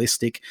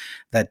legalistic,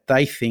 that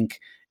they think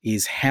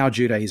is how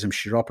Judaism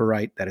should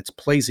operate, that it's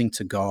pleasing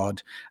to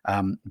God,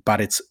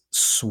 but it's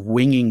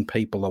swinging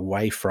people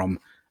away from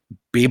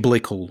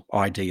biblical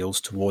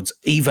ideals towards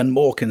even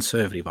more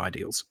conservative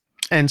ideals.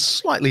 And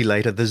slightly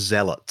later, the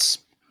Zealots.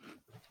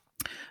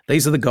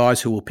 These are the guys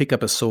who will pick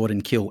up a sword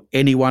and kill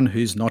anyone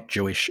who's not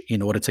Jewish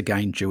in order to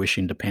gain Jewish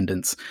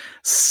independence,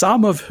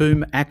 some of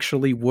whom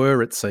actually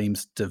were, it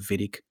seems,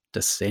 Davidic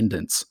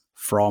descendants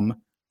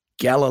from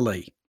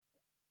Galilee.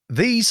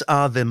 These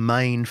are the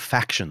main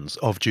factions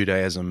of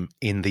Judaism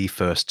in the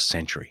 1st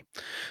century,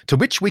 to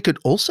which we could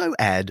also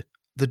add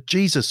the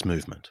Jesus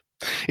movement.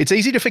 It's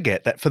easy to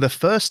forget that for the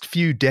first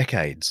few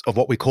decades of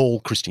what we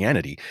call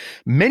Christianity,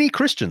 many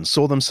Christians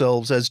saw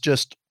themselves as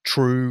just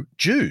true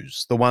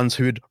Jews, the ones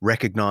who'd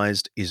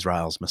recognized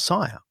Israel's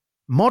Messiah.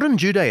 Modern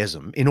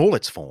Judaism, in all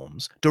its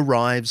forms,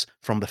 derives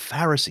from the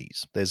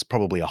Pharisees. There's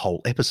probably a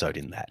whole episode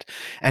in that.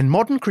 And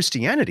modern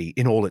Christianity,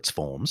 in all its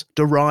forms,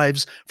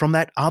 derives from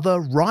that other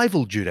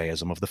rival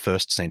Judaism of the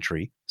 1st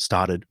century,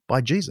 started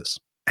by Jesus.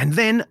 And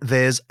then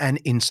there's an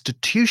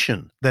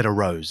institution that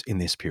arose in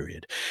this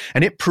period,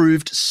 and it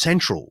proved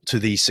central to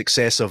the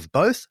success of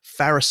both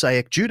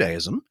Pharisaic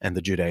Judaism and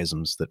the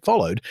Judaisms that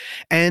followed,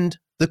 and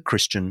the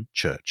Christian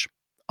church.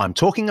 I'm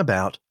talking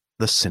about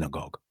the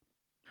synagogue.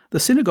 The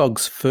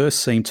synagogues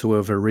first seem to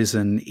have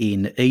arisen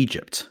in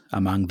Egypt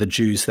among the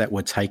Jews that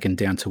were taken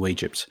down to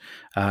Egypt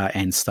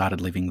and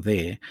started living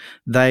there.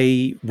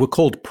 They were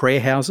called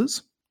prayer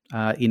houses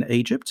in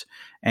Egypt,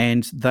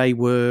 and they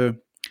were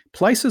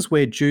places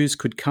where Jews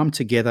could come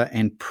together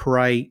and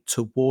pray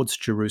towards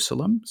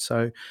Jerusalem.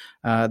 So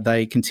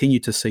they continue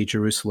to see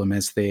Jerusalem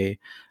as their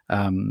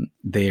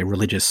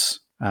religious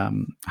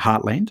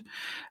heartland.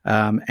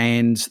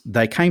 And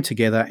they came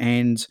together,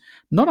 and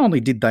not only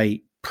did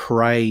they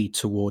pray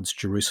towards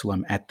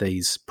Jerusalem at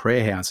these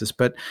prayer houses,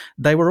 but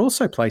they were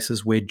also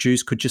places where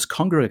Jews could just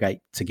congregate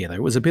together.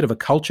 It was a bit of a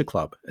culture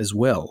club as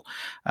well.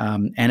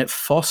 And it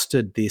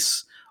fostered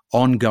this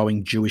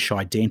ongoing Jewish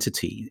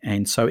identity.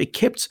 And so it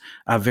kept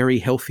a very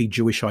healthy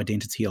Jewish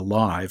identity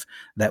alive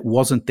that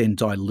wasn't then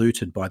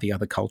diluted by the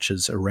other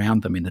cultures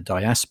around them in the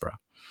diaspora.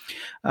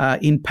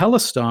 In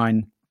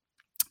Palestine,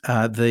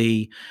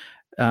 the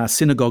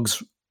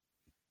synagogues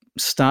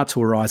start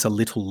to arise a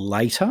little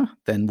later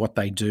than what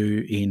they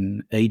do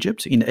in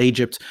Egypt. In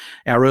Egypt,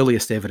 our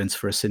earliest evidence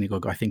for a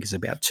synagogue, I think, is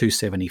about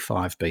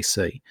 275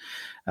 BC.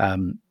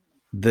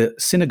 The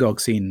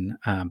synagogues in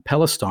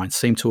Palestine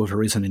seem to have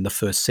arisen in the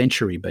 1st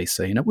century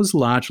BC, and it was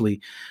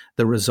largely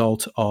the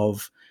result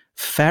of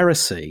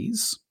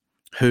Pharisees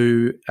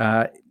who,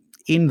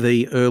 in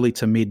the early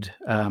to mid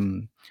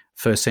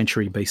 1st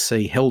century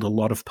BC, held a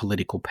lot of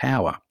political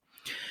power.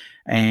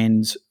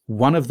 And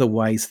one of the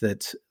ways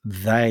that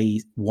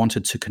they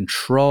wanted to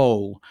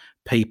control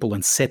people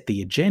and set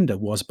the agenda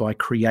was by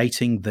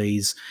creating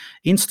these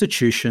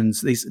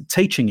institutions, these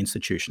teaching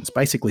institutions,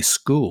 basically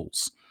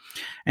schools.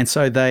 And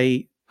so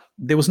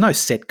there was no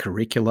set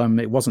curriculum.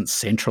 It wasn't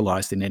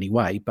centralized in any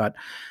way, but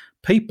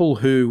people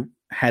who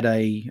had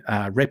a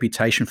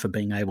reputation for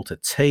being able to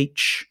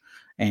teach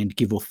and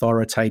give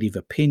authoritative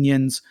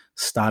opinions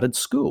started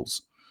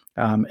schools.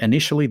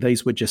 Initially,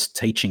 these were just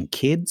teaching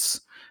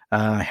kids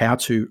how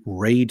to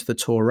read the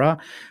Torah,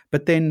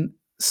 but then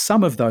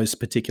some of those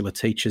particular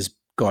teachers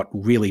got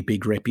really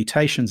big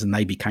reputations and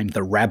they became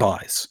the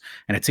rabbis.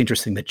 And it's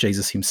interesting that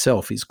Jesus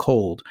himself is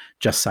called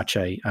just such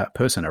a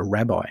person, a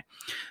rabbi.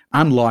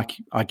 Unlike,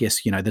 I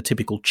guess, the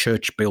typical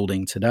church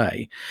building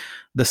today,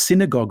 the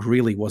synagogue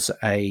really was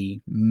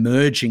a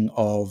merging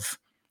of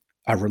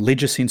a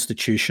religious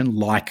institution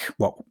like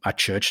a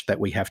church that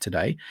we have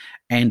today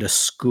and a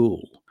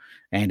school.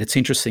 And it's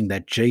interesting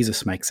that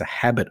Jesus makes a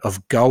habit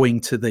of going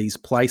to these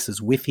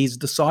places with his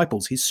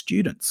disciples, his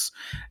students,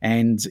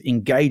 and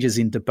engages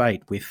in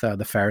debate with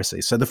the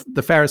Pharisees. So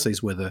the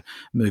Pharisees were the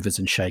movers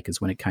and shakers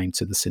when it came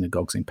to the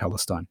synagogues in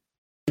Palestine.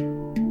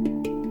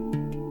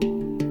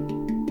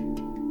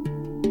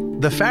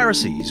 The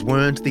Pharisees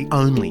weren't the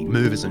only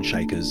movers and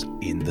shakers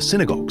in the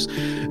synagogues.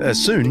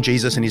 Soon,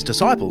 Jesus and his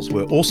disciples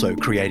were also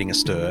creating a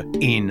stir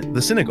in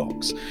the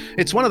synagogues.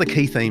 It's one of the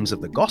key themes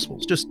of the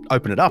Gospels. Just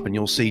open it up and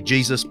you'll see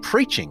Jesus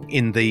preaching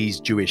in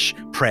these Jewish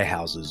prayer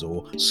houses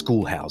or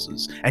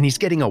schoolhouses, and he's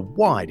getting a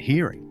wide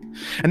hearing.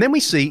 And then we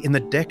see in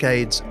the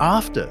decades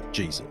after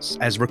Jesus,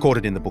 as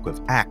recorded in the book of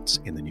Acts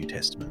in the New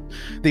Testament,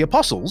 the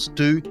apostles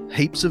do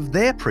heaps of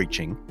their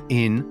preaching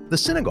in the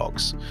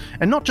synagogues.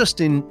 And not just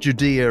in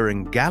Judea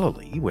and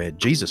Galilee, where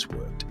Jesus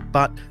worked,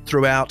 but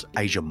throughout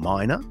Asia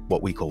Minor,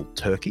 what we call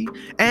Turkey,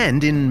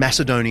 and in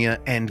Macedonia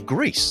and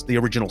Greece, the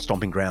original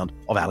stomping ground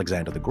of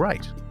Alexander the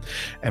Great.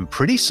 And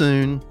pretty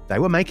soon, they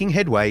were making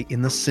headway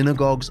in the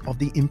synagogues of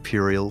the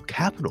imperial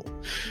capital.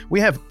 We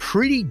have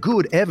pretty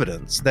good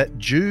evidence that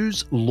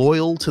Jews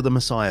loyal to the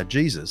Messiah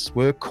Jesus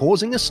were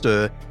causing a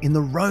stir in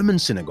the Roman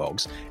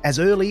synagogues as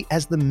early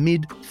as the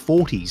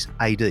mid-40s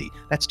AD.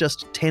 That's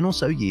just 10 or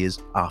so years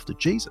after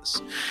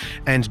Jesus.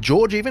 And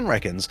George even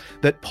reckons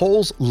that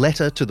Paul's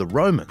letter to the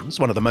Romans,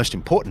 one of the most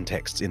important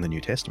texts in the New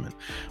Testament,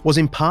 was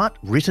in part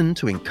written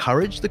to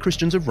encourage the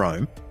Christians of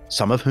Rome,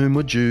 some of whom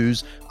were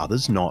Jews,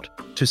 others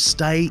not, to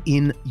stay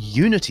in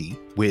unity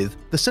with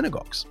the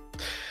synagogues.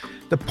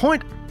 The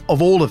point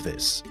of all of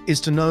this is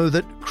to know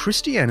that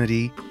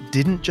Christianity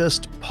didn't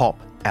just pop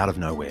out of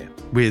nowhere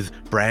with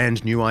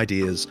brand new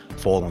ideas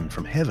fallen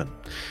from heaven.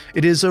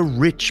 It is a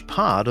rich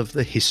part of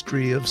the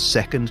history of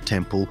Second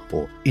Temple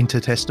or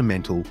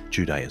intertestamental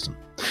Judaism.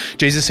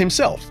 Jesus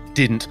himself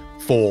didn't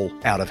fall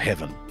out of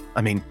heaven.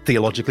 I mean,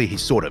 theologically, he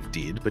sort of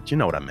did, but you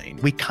know what I mean.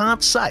 We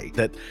can't say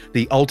that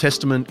the Old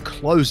Testament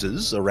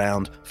closes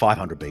around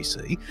 500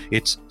 BC,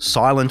 it's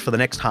silent for the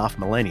next half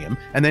millennium,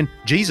 and then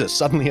Jesus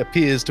suddenly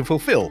appears to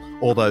fulfill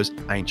all those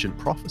ancient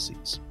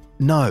prophecies.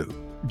 No,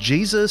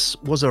 Jesus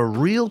was a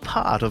real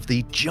part of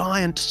the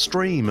giant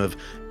stream of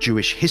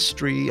Jewish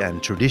history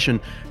and tradition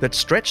that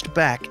stretched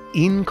back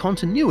in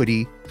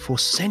continuity for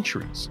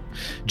centuries.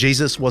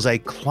 Jesus was a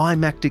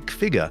climactic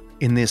figure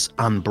in this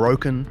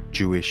unbroken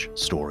Jewish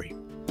story.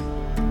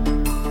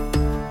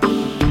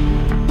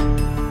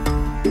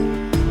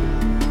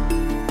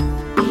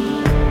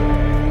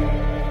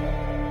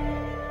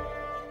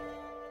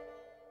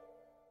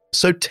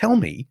 So tell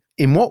me,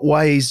 in what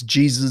ways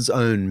Jesus'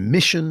 own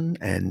mission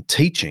and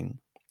teaching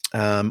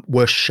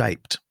were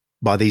shaped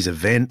by these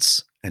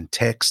events and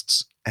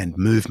texts and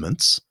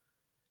movements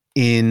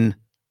in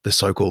the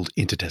so-called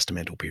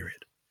intertestamental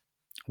period?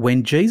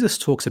 When Jesus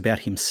talks about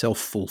himself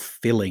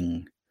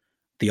fulfilling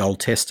the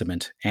Old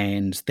Testament,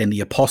 and then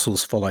the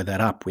apostles follow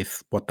that up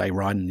with what they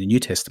write in the New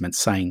Testament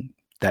saying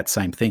that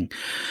same thing,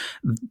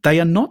 they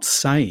are not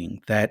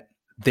saying that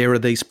there are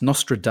these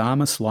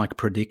Nostradamus-like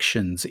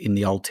predictions in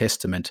the Old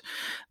Testament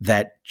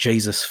that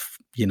Jesus,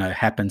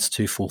 happens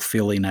to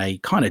fulfill in a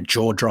kind of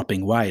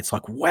jaw-dropping way. It's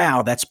like,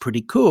 wow, that's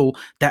pretty cool.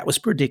 That was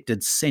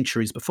predicted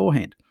centuries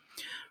beforehand.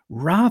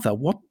 Rather,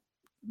 what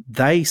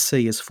they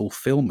see as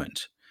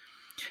fulfillment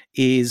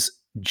is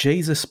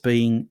Jesus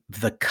being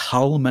the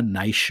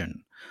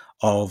culmination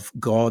of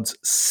God's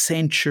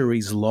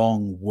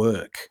centuries-long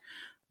work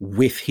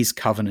with his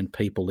covenant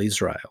people,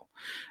 Israel.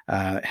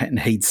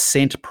 And he'd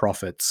sent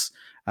prophets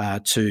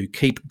to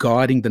keep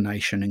guiding the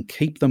nation and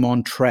keep them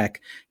on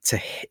track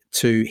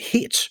to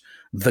hit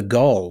the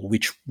goal,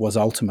 which was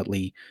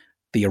ultimately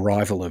the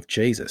arrival of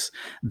Jesus.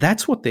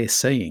 That's what they're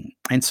seeing.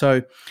 And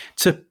so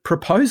to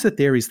propose that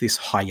there is this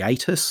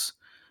hiatus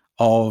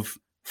of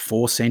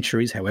 4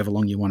 centuries, however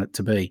long you want it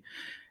to be,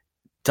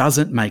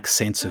 doesn't make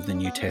sense of the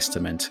New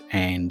Testament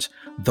and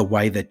the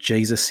way that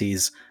Jesus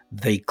is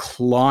the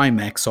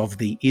climax of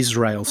the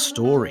Israel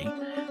story.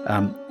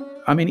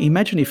 I mean,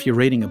 imagine if you're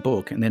reading a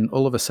book and then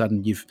all of a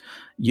sudden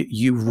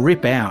you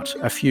rip out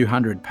a few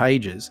hundred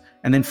pages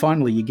and then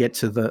finally you get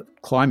to the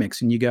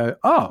climax and you go,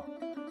 oh,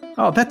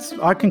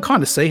 I can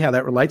kind of see how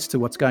that relates to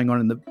what's going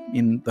on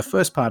in the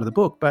first part of the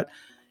book, but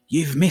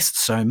you've missed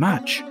so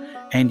much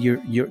and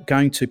you're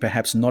going to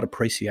perhaps not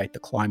appreciate the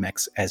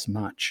climax as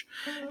much.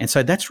 And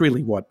so that's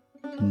really what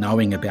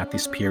knowing about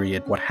this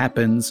period, what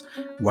happens,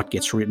 what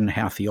gets written,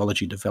 how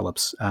theology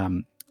develops,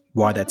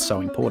 why that's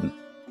so important.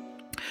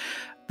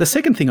 The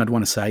second thing I'd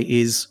want to say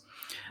is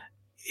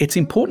it's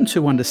important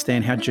to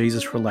understand how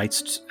Jesus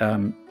relates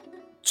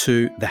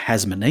to the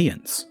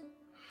Hasmoneans.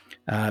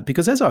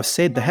 Because as I've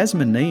said, the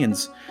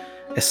Hasmoneans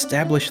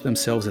established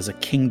themselves as a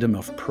kingdom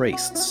of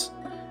priests.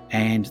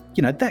 And,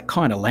 that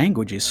kind of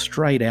language is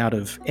straight out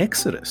of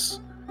Exodus,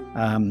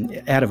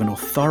 out of an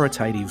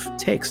authoritative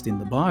text in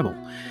the Bible.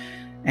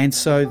 And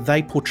so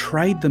they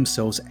portrayed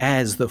themselves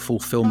as the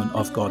fulfillment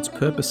of God's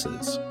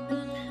purposes.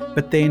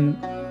 But then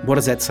what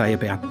does that say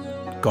about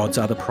God's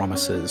other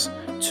promises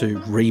to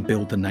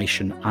rebuild the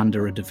nation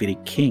under a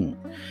Davidic king?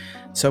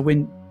 So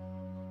when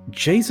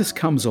Jesus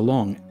comes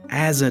along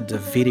as a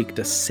Davidic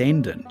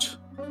descendant,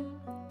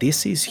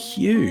 this is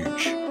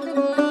huge.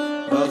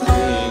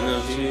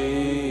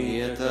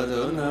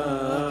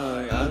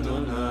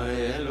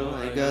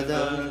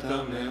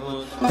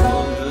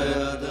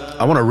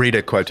 I want to read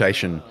a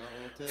quotation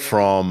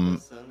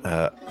from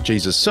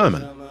Jesus'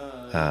 sermon,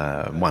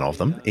 one of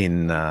them,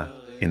 in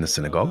the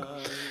synagogue.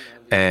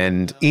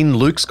 And in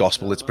Luke's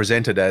gospel, it's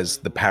presented as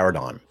the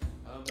paradigm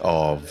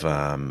of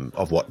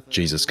what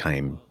Jesus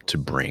came to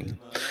bring.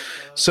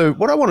 So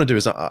what I want to do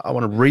is I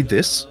want to read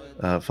this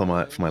for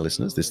my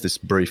listeners, this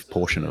brief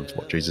portion of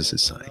what Jesus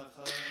is saying.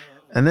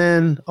 And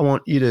then I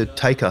want you to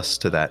take us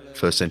to that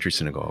first century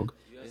synagogue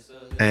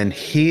and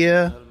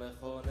hear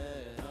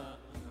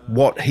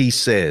what he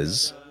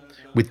says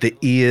with the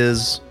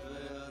ears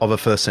of a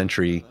first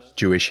century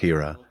Jewish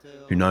hearer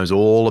who knows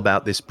all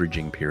about this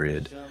bridging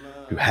period,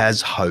 who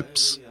has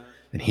hopes,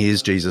 and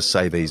hears Jesus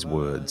say these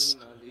words.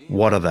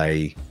 What are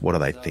they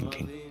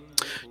thinking?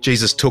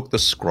 Jesus took the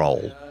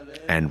scroll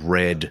and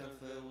read,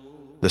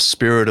 "The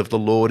Spirit of the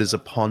Lord is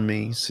upon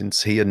me,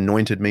 since he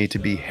anointed me to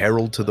be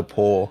herald to the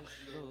poor.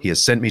 He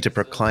has sent me to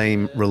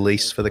proclaim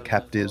release for the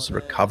captives,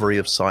 recovery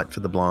of sight for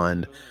the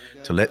blind,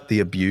 to let the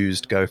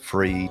abused go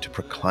free, to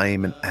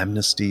proclaim an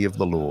amnesty of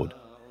the Lord."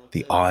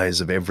 The eyes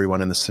of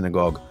everyone in the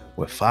synagogue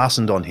were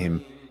fastened on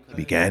him. He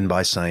began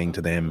by saying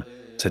to them,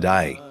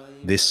 "Today,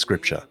 this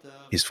scripture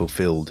is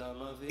fulfilled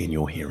in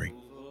your hearing."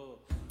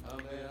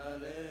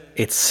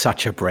 It's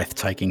such a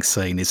breathtaking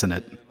scene, isn't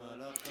it?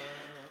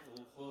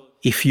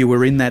 If you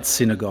were in that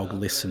synagogue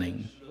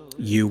listening,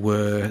 you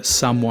were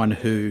someone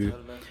who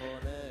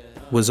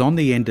was on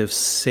the end of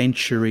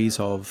centuries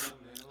of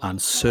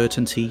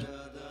uncertainty,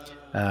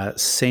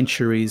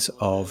 centuries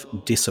of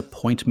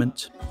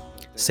disappointment,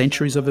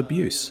 centuries of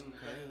abuse.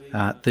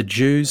 The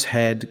Jews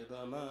had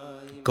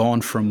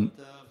gone from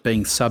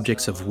being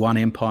subjects of one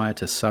empire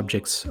to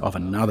subjects of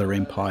another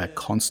empire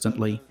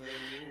constantly.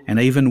 And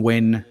even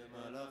when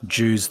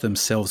Jews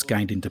themselves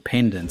gained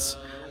independence,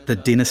 the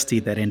dynasty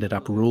that ended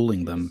up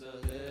ruling them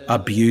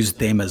abused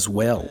them as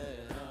well.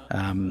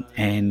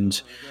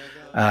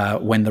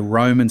 When the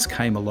Romans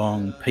came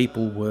along,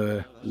 people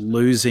were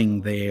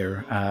losing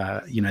their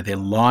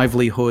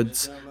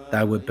livelihoods.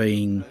 They were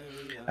being,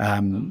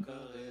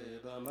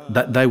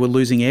 they were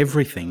losing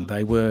everything.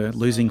 They were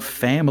losing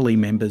family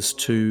members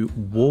to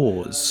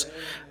wars.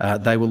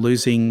 They were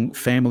losing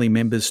family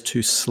members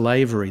to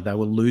slavery. They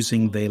were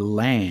losing their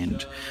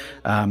land,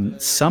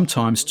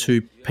 sometimes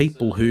to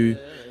people who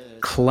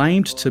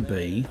claimed to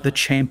be the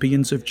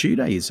champions of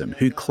Judaism,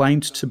 who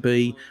claimed to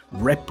be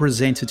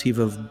representative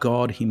of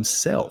God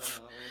himself.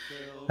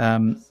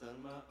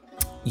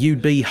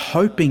 You'd be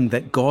hoping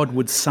that God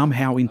would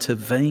somehow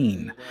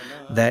intervene,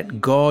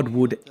 that God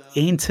would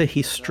enter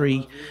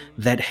history,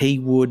 that he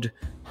would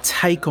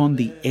take on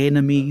the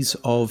enemies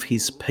of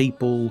his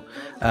people,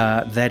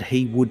 that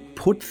he would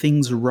put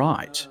things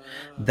right,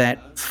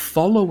 that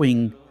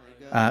following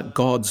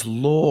God's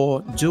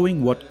law,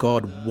 doing what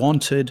God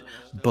wanted,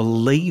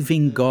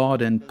 believing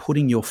God and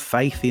putting your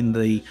faith in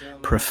the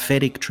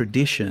prophetic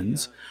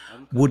traditions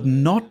would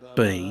not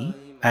be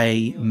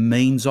a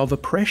means of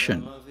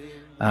oppression.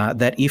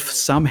 That if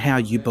somehow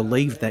you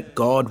believed that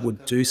God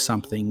would do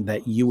something,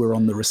 that you were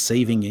on the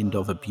receiving end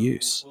of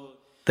abuse.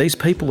 These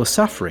people are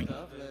suffering.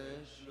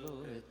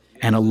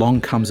 And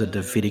along comes a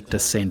Davidic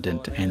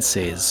descendant and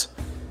says,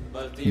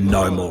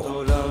 "No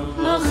more."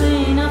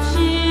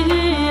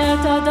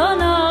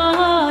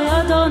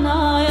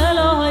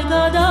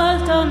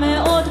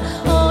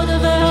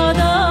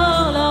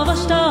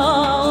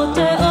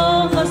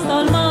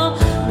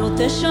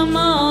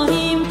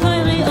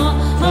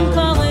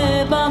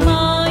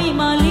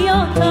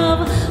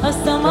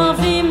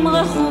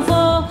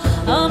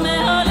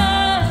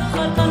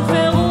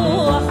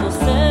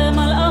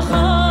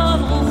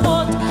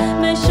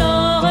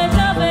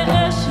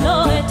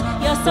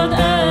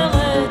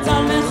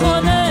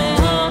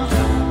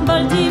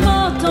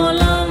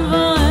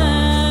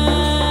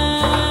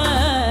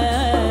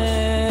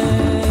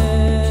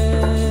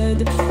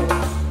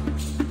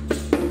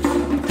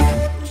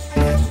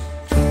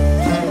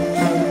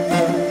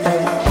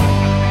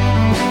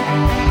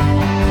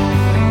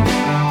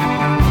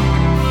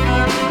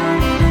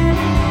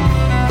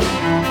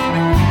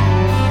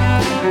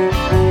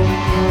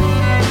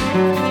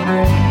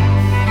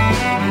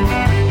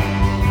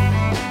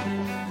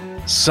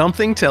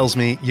 Something tells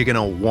me you're going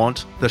to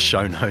want the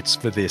show notes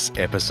for this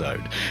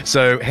episode.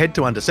 So head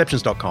to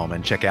undeceptions.com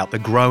and check out the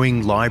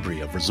growing library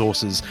of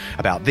resources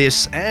about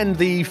this and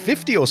the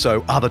 50 or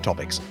so other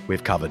topics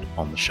we've covered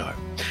on the show.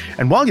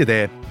 And while you're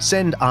there,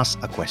 send us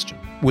a question.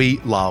 We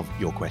love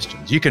your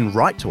questions. You can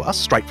write to us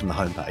straight from the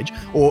homepage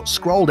or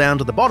scroll down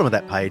to the bottom of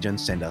that page and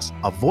send us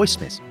a voice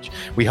message.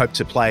 We hope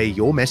to play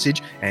your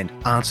message and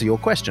answer your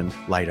question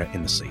later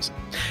in the season.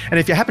 And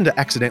if you happen to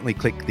accidentally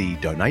click the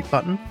donate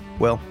button,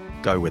 well,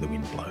 go where the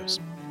wind blows.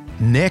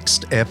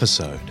 Next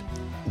episode,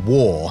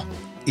 war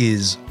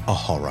is a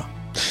horror.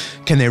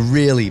 Can there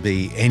really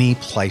be any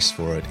place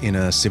for it in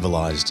a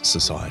civilized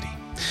society?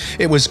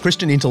 It was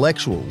Christian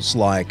intellectuals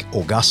like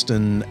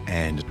Augustine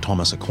and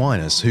Thomas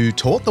Aquinas who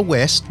taught the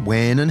West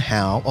when and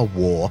how a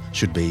war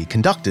should be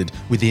conducted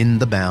within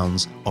the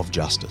bounds of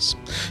justice.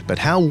 But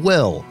how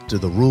well do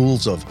the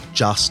rules of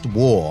just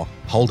war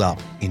hold up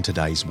in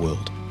today's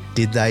world?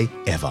 Did they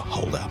ever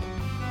hold up?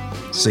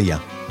 See ya.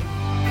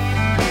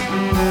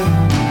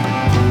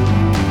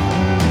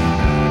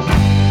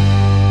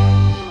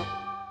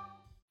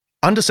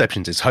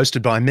 Undeceptions is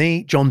hosted by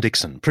me, John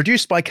Dixon,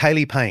 produced by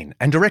Kaylee Payne,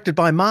 and directed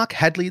by Mark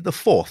Hadley IV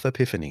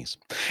Epiphanies.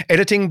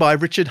 Editing by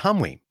Richard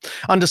Humwee.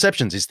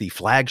 Undeceptions is the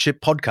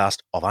flagship podcast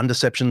of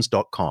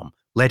undeceptions.com,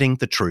 letting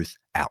the truth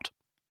out.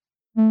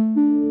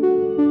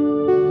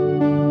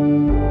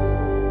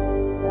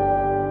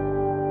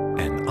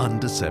 An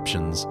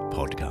Undeceptions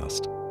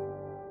podcast.